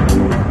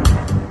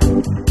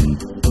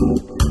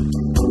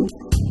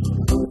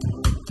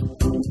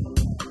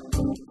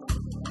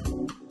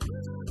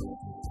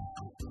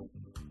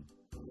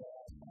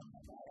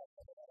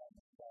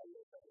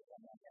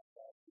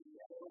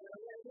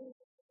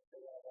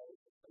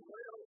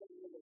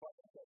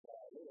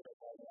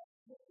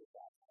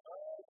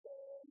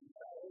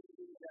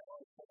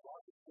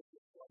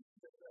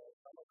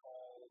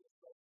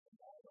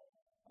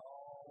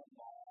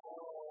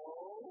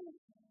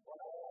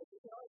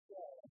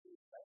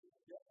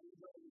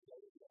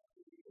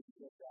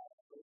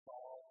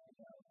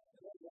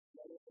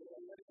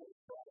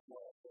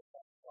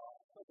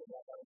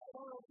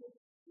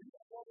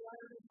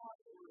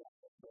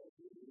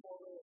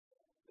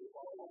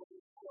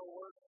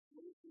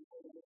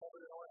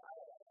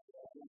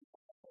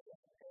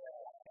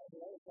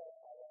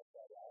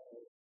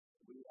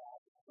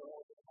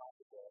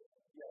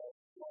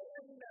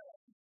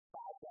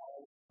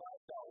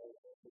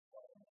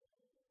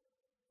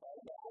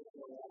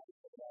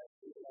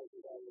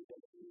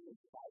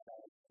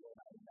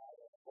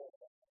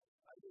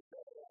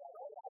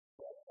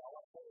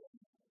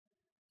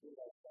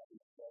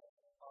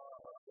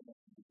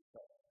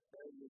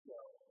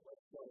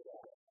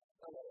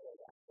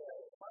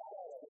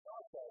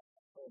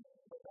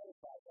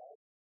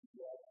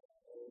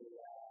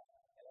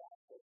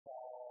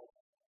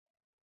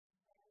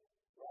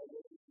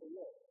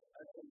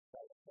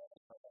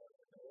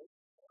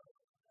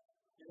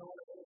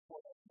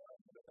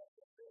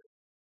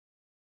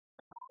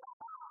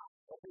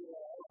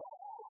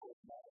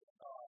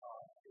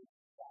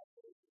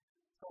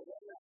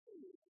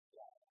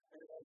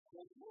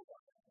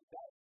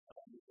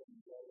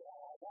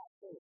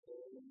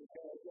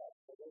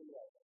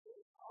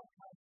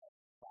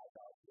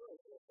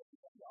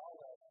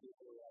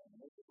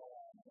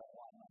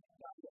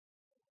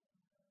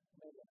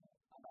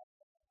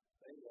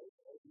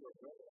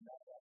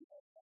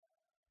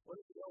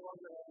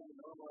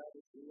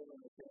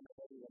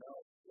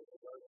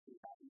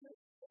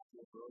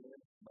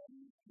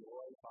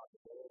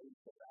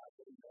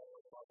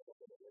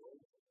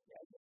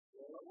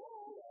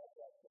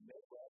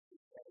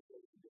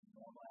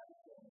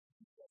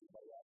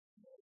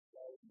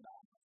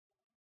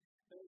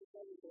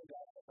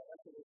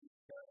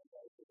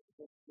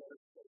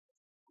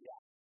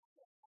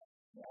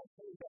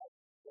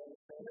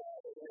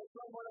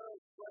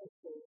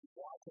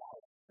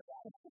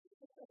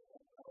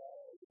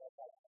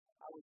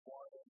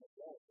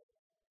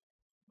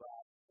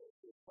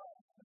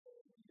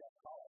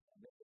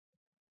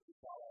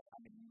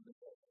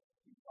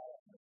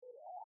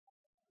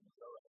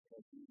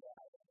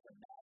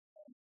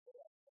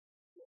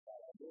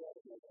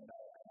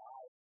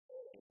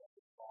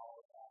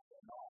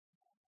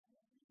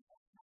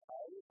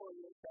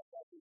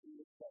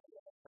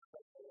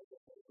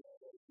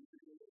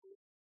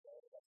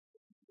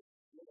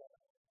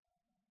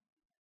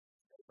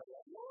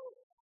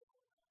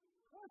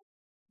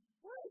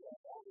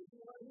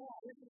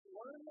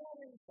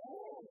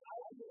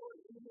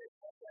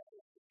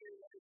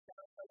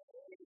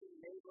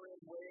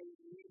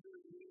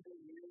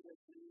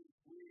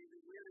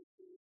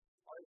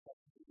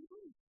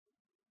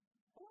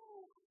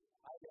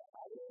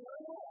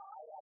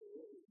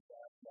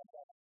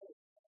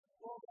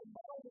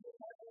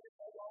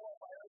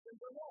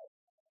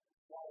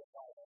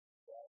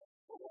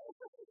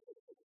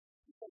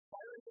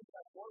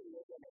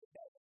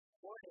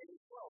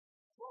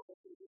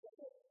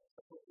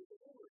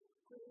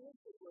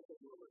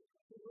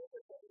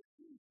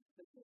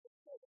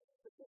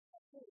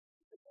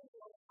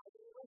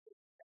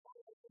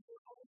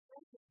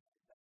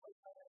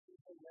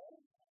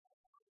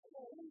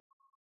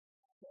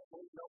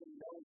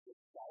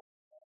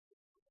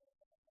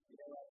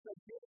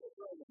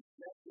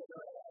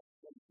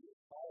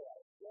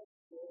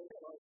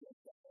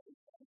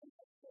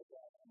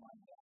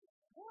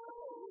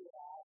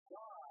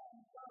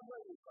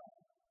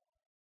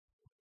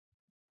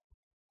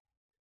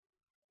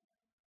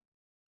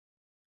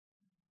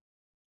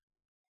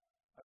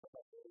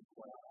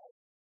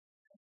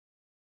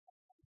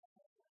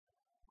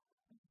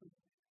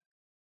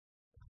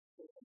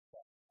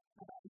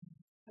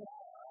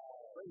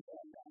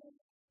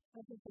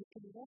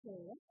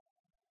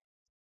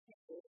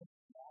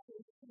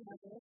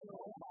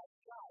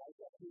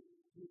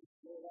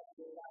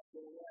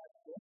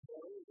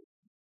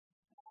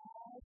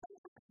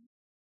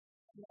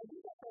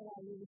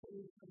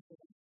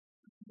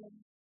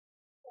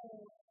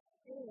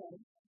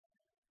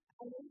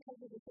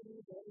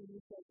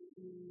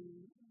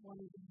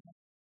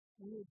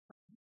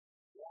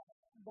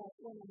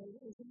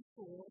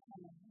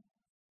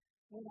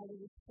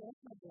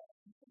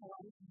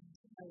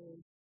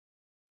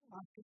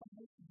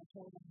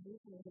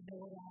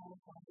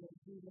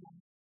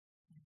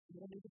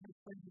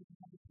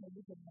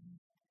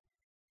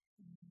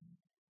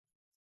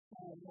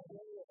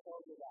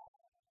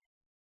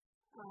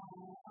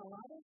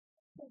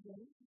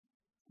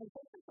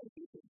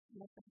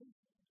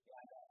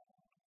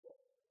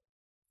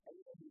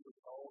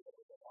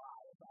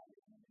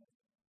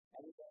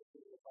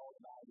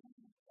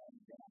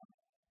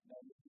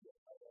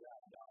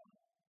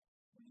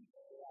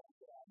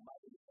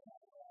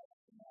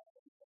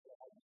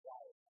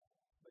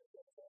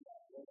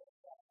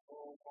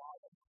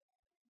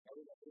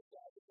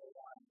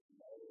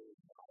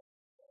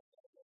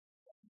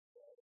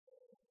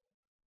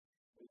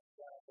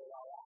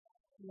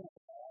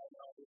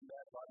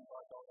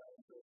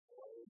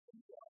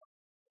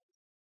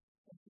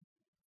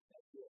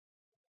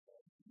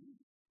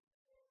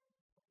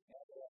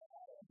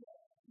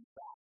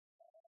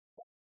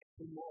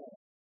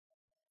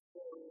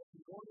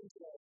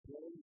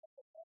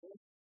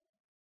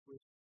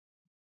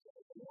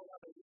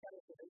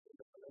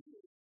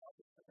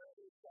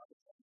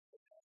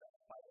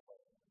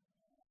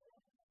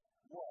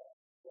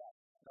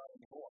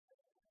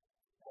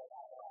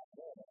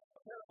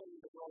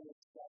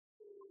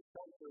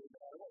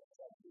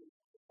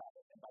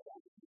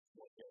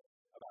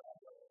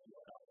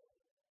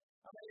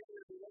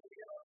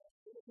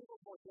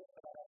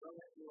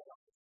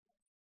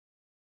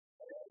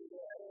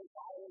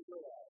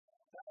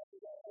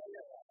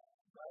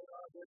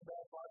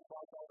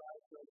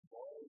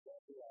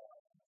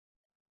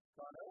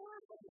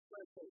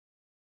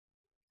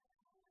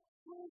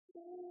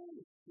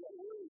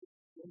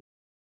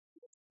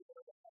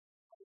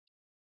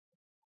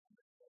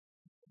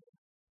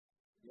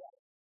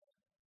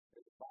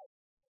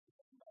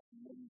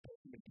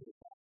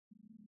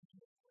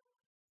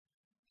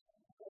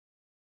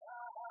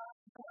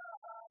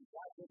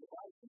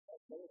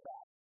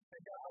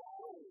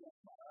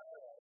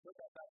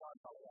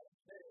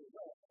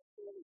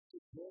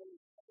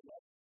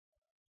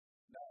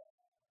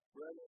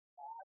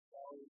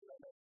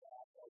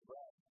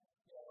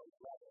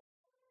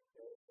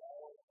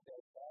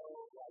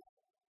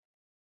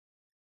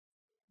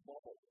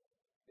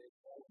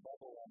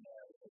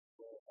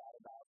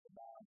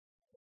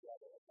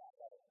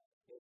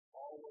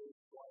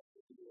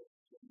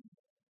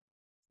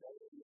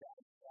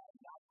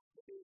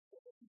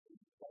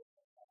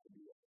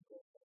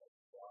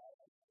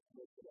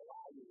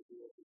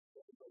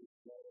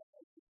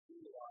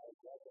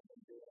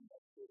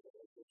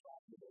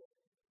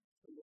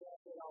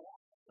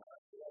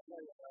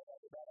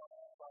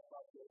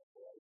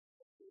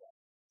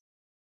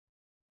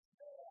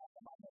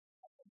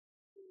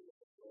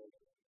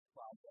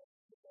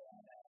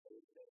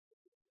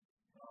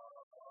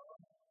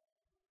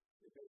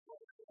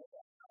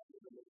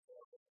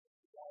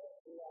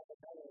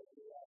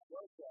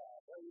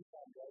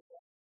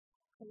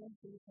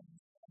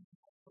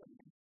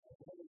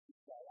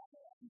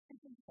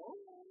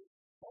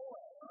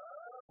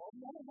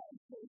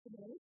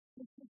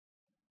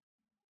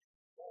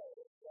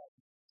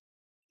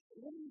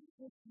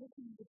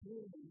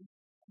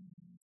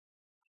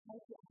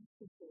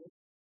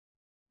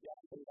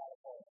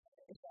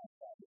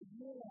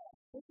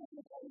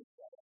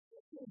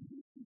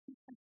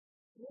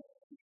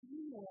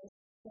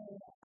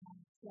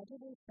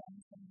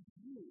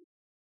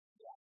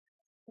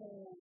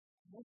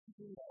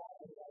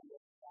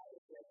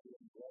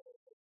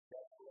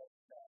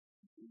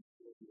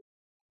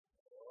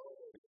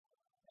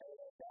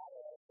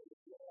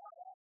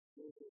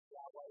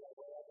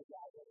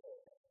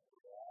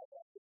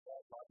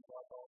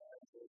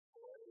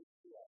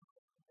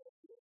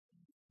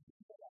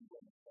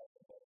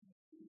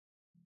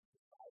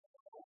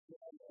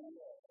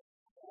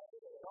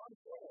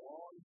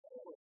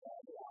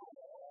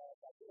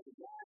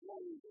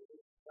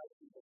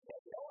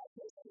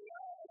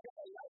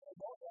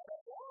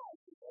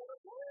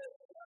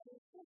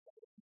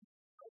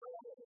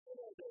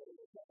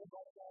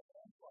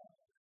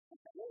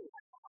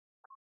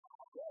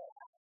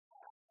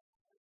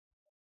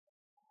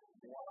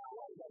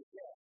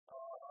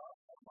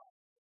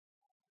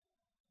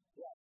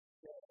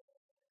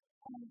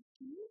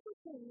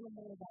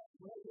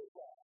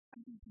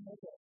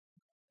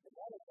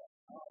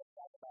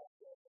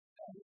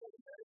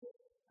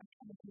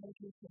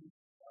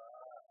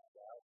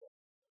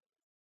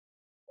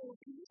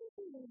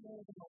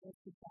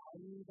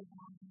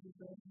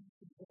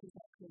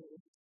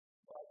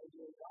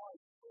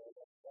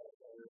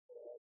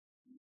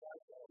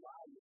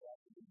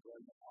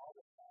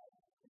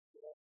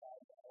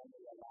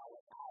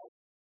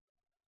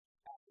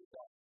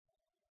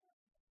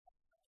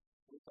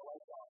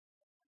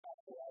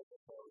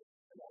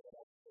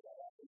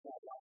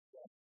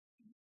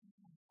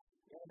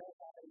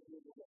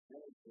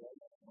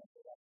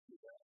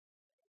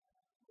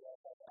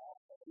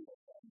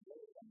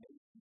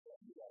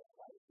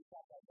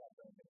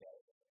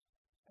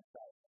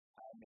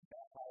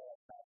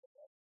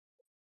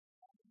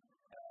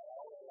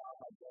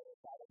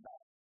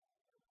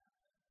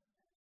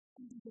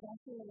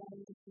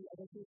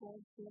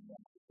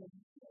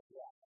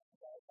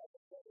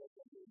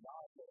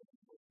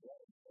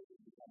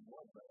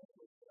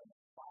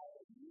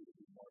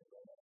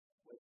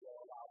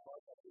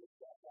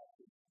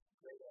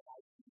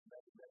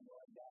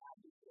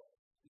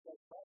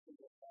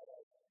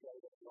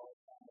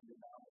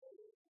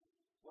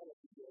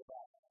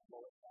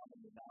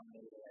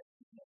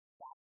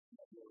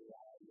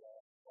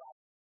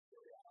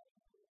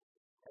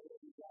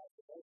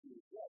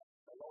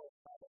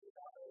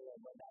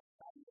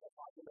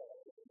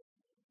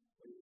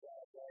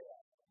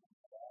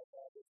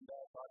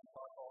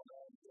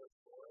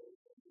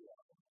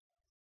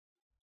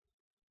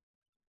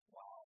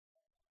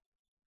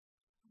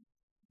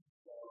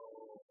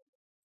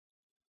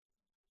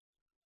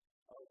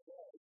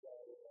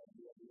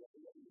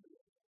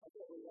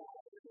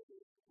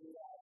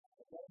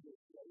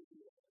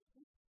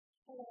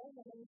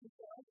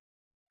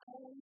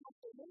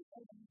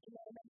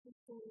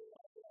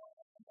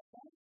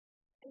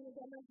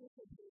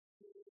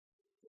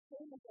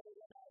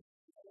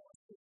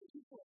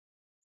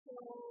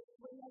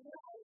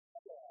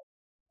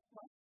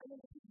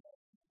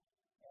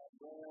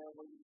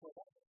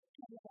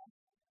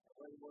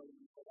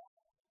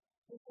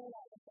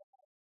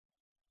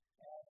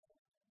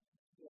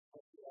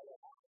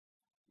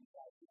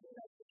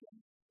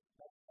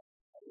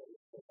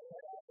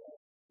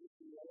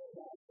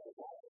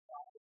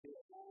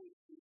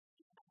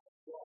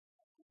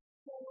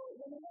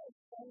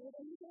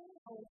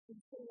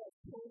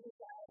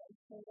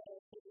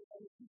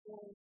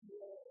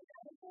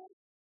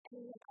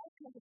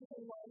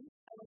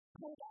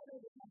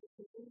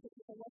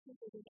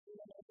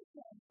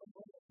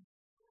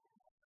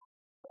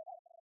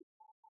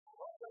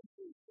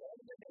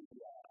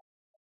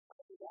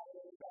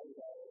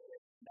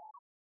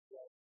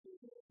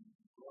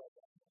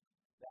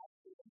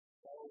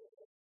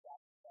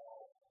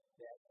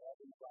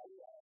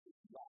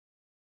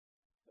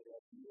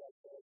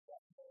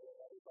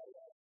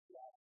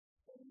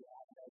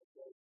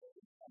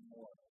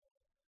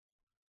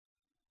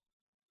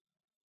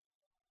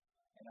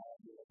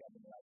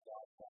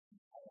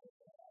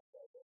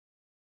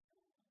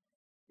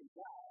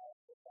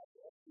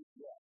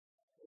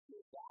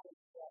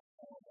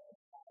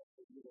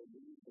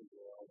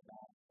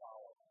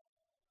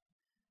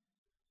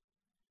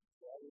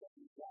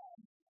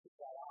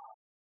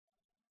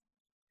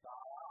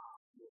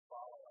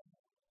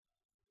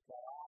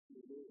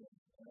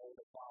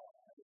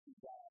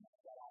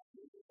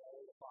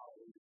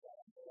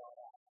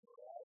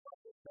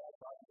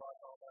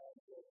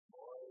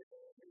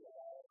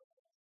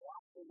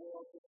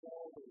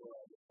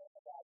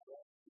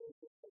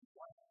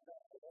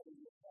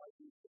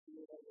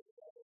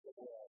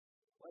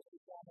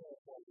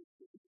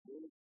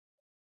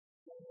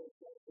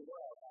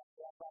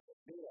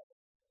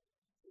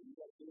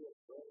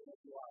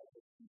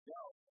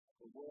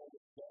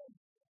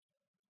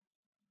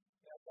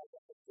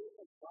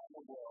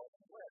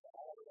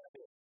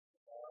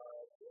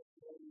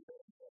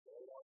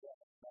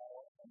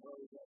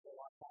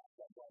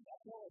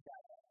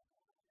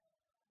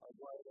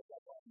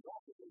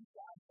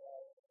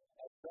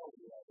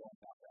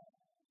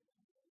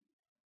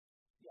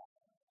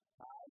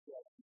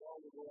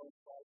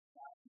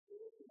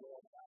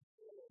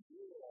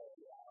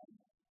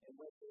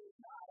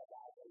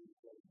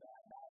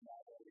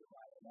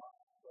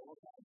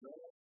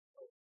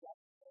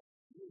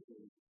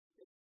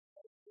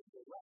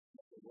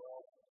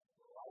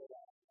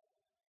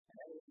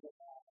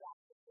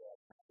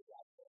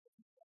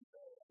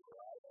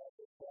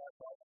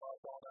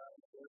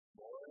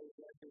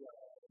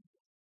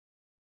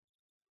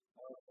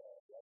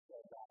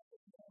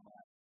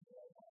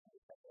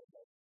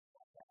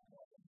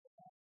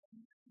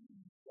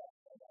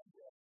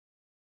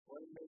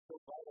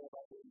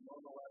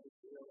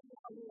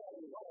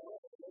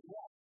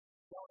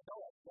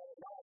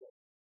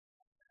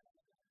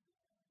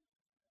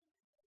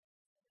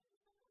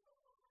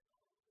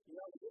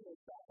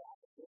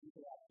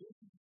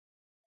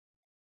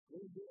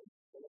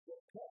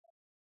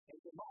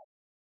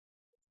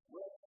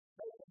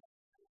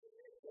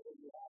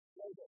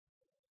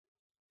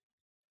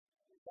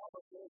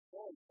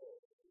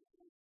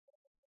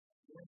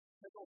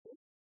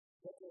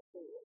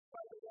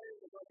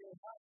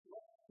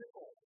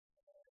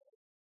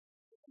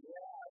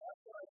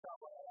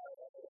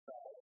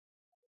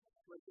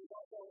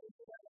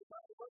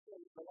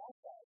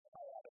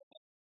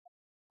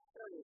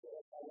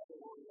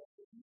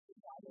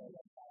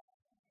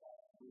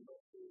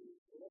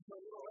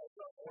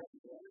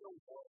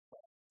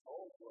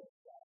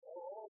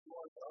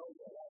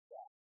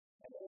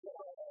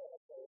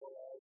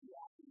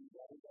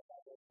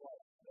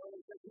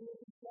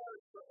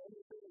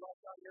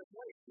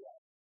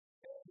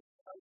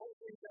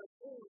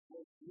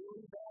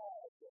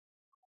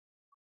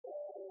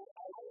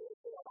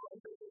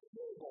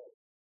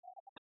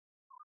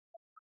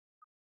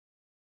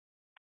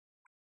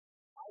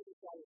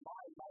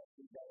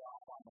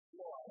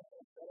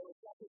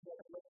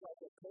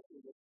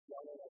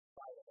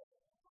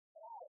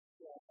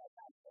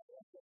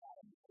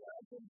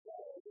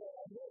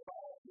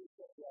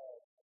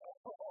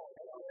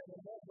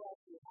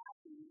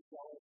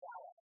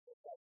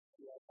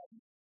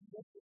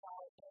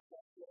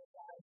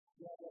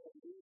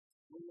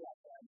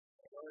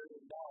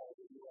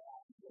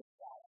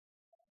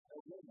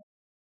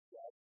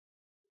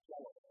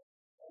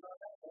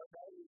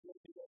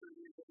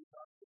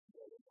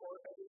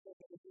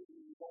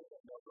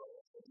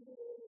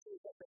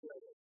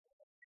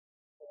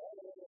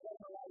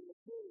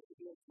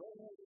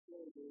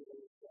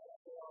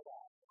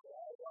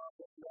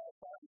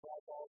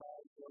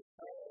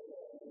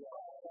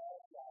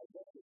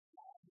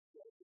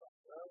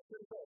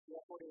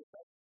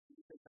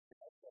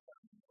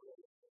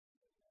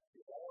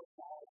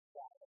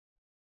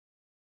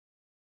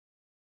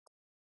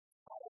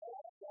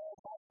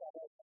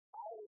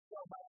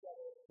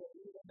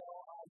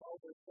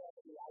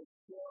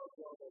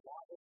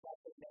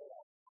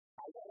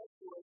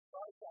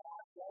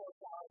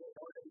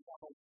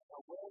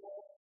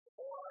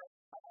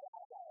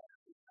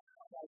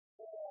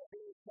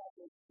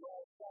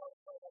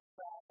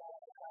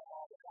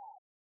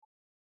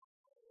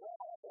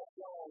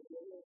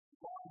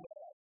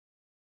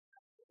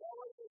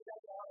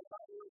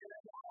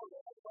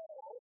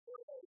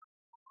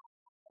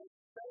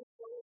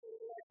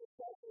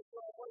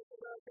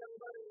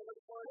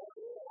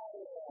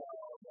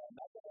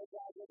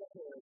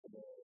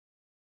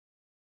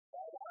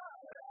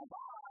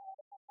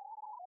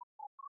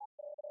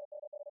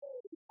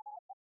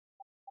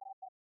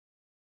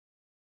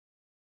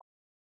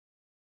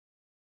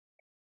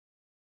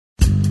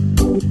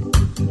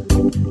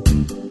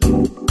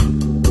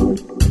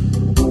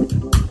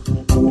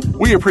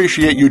 We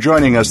appreciate you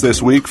joining us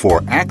this week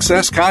for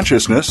Access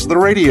Consciousness, the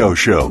radio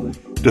show.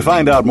 To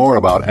find out more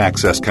about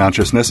Access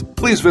Consciousness,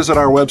 please visit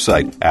our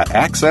website at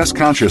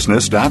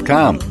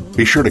accessconsciousness.com.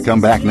 Be sure to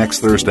come back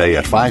next Thursday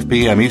at 5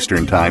 p.m.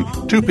 Eastern Time,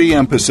 2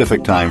 p.m.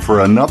 Pacific Time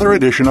for another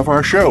edition of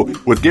our show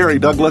with Gary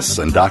Douglas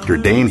and Dr.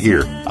 Dane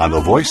here on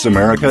the Voice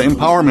America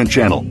Empowerment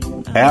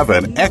Channel. Have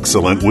an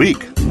excellent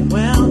week.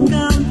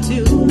 Welcome.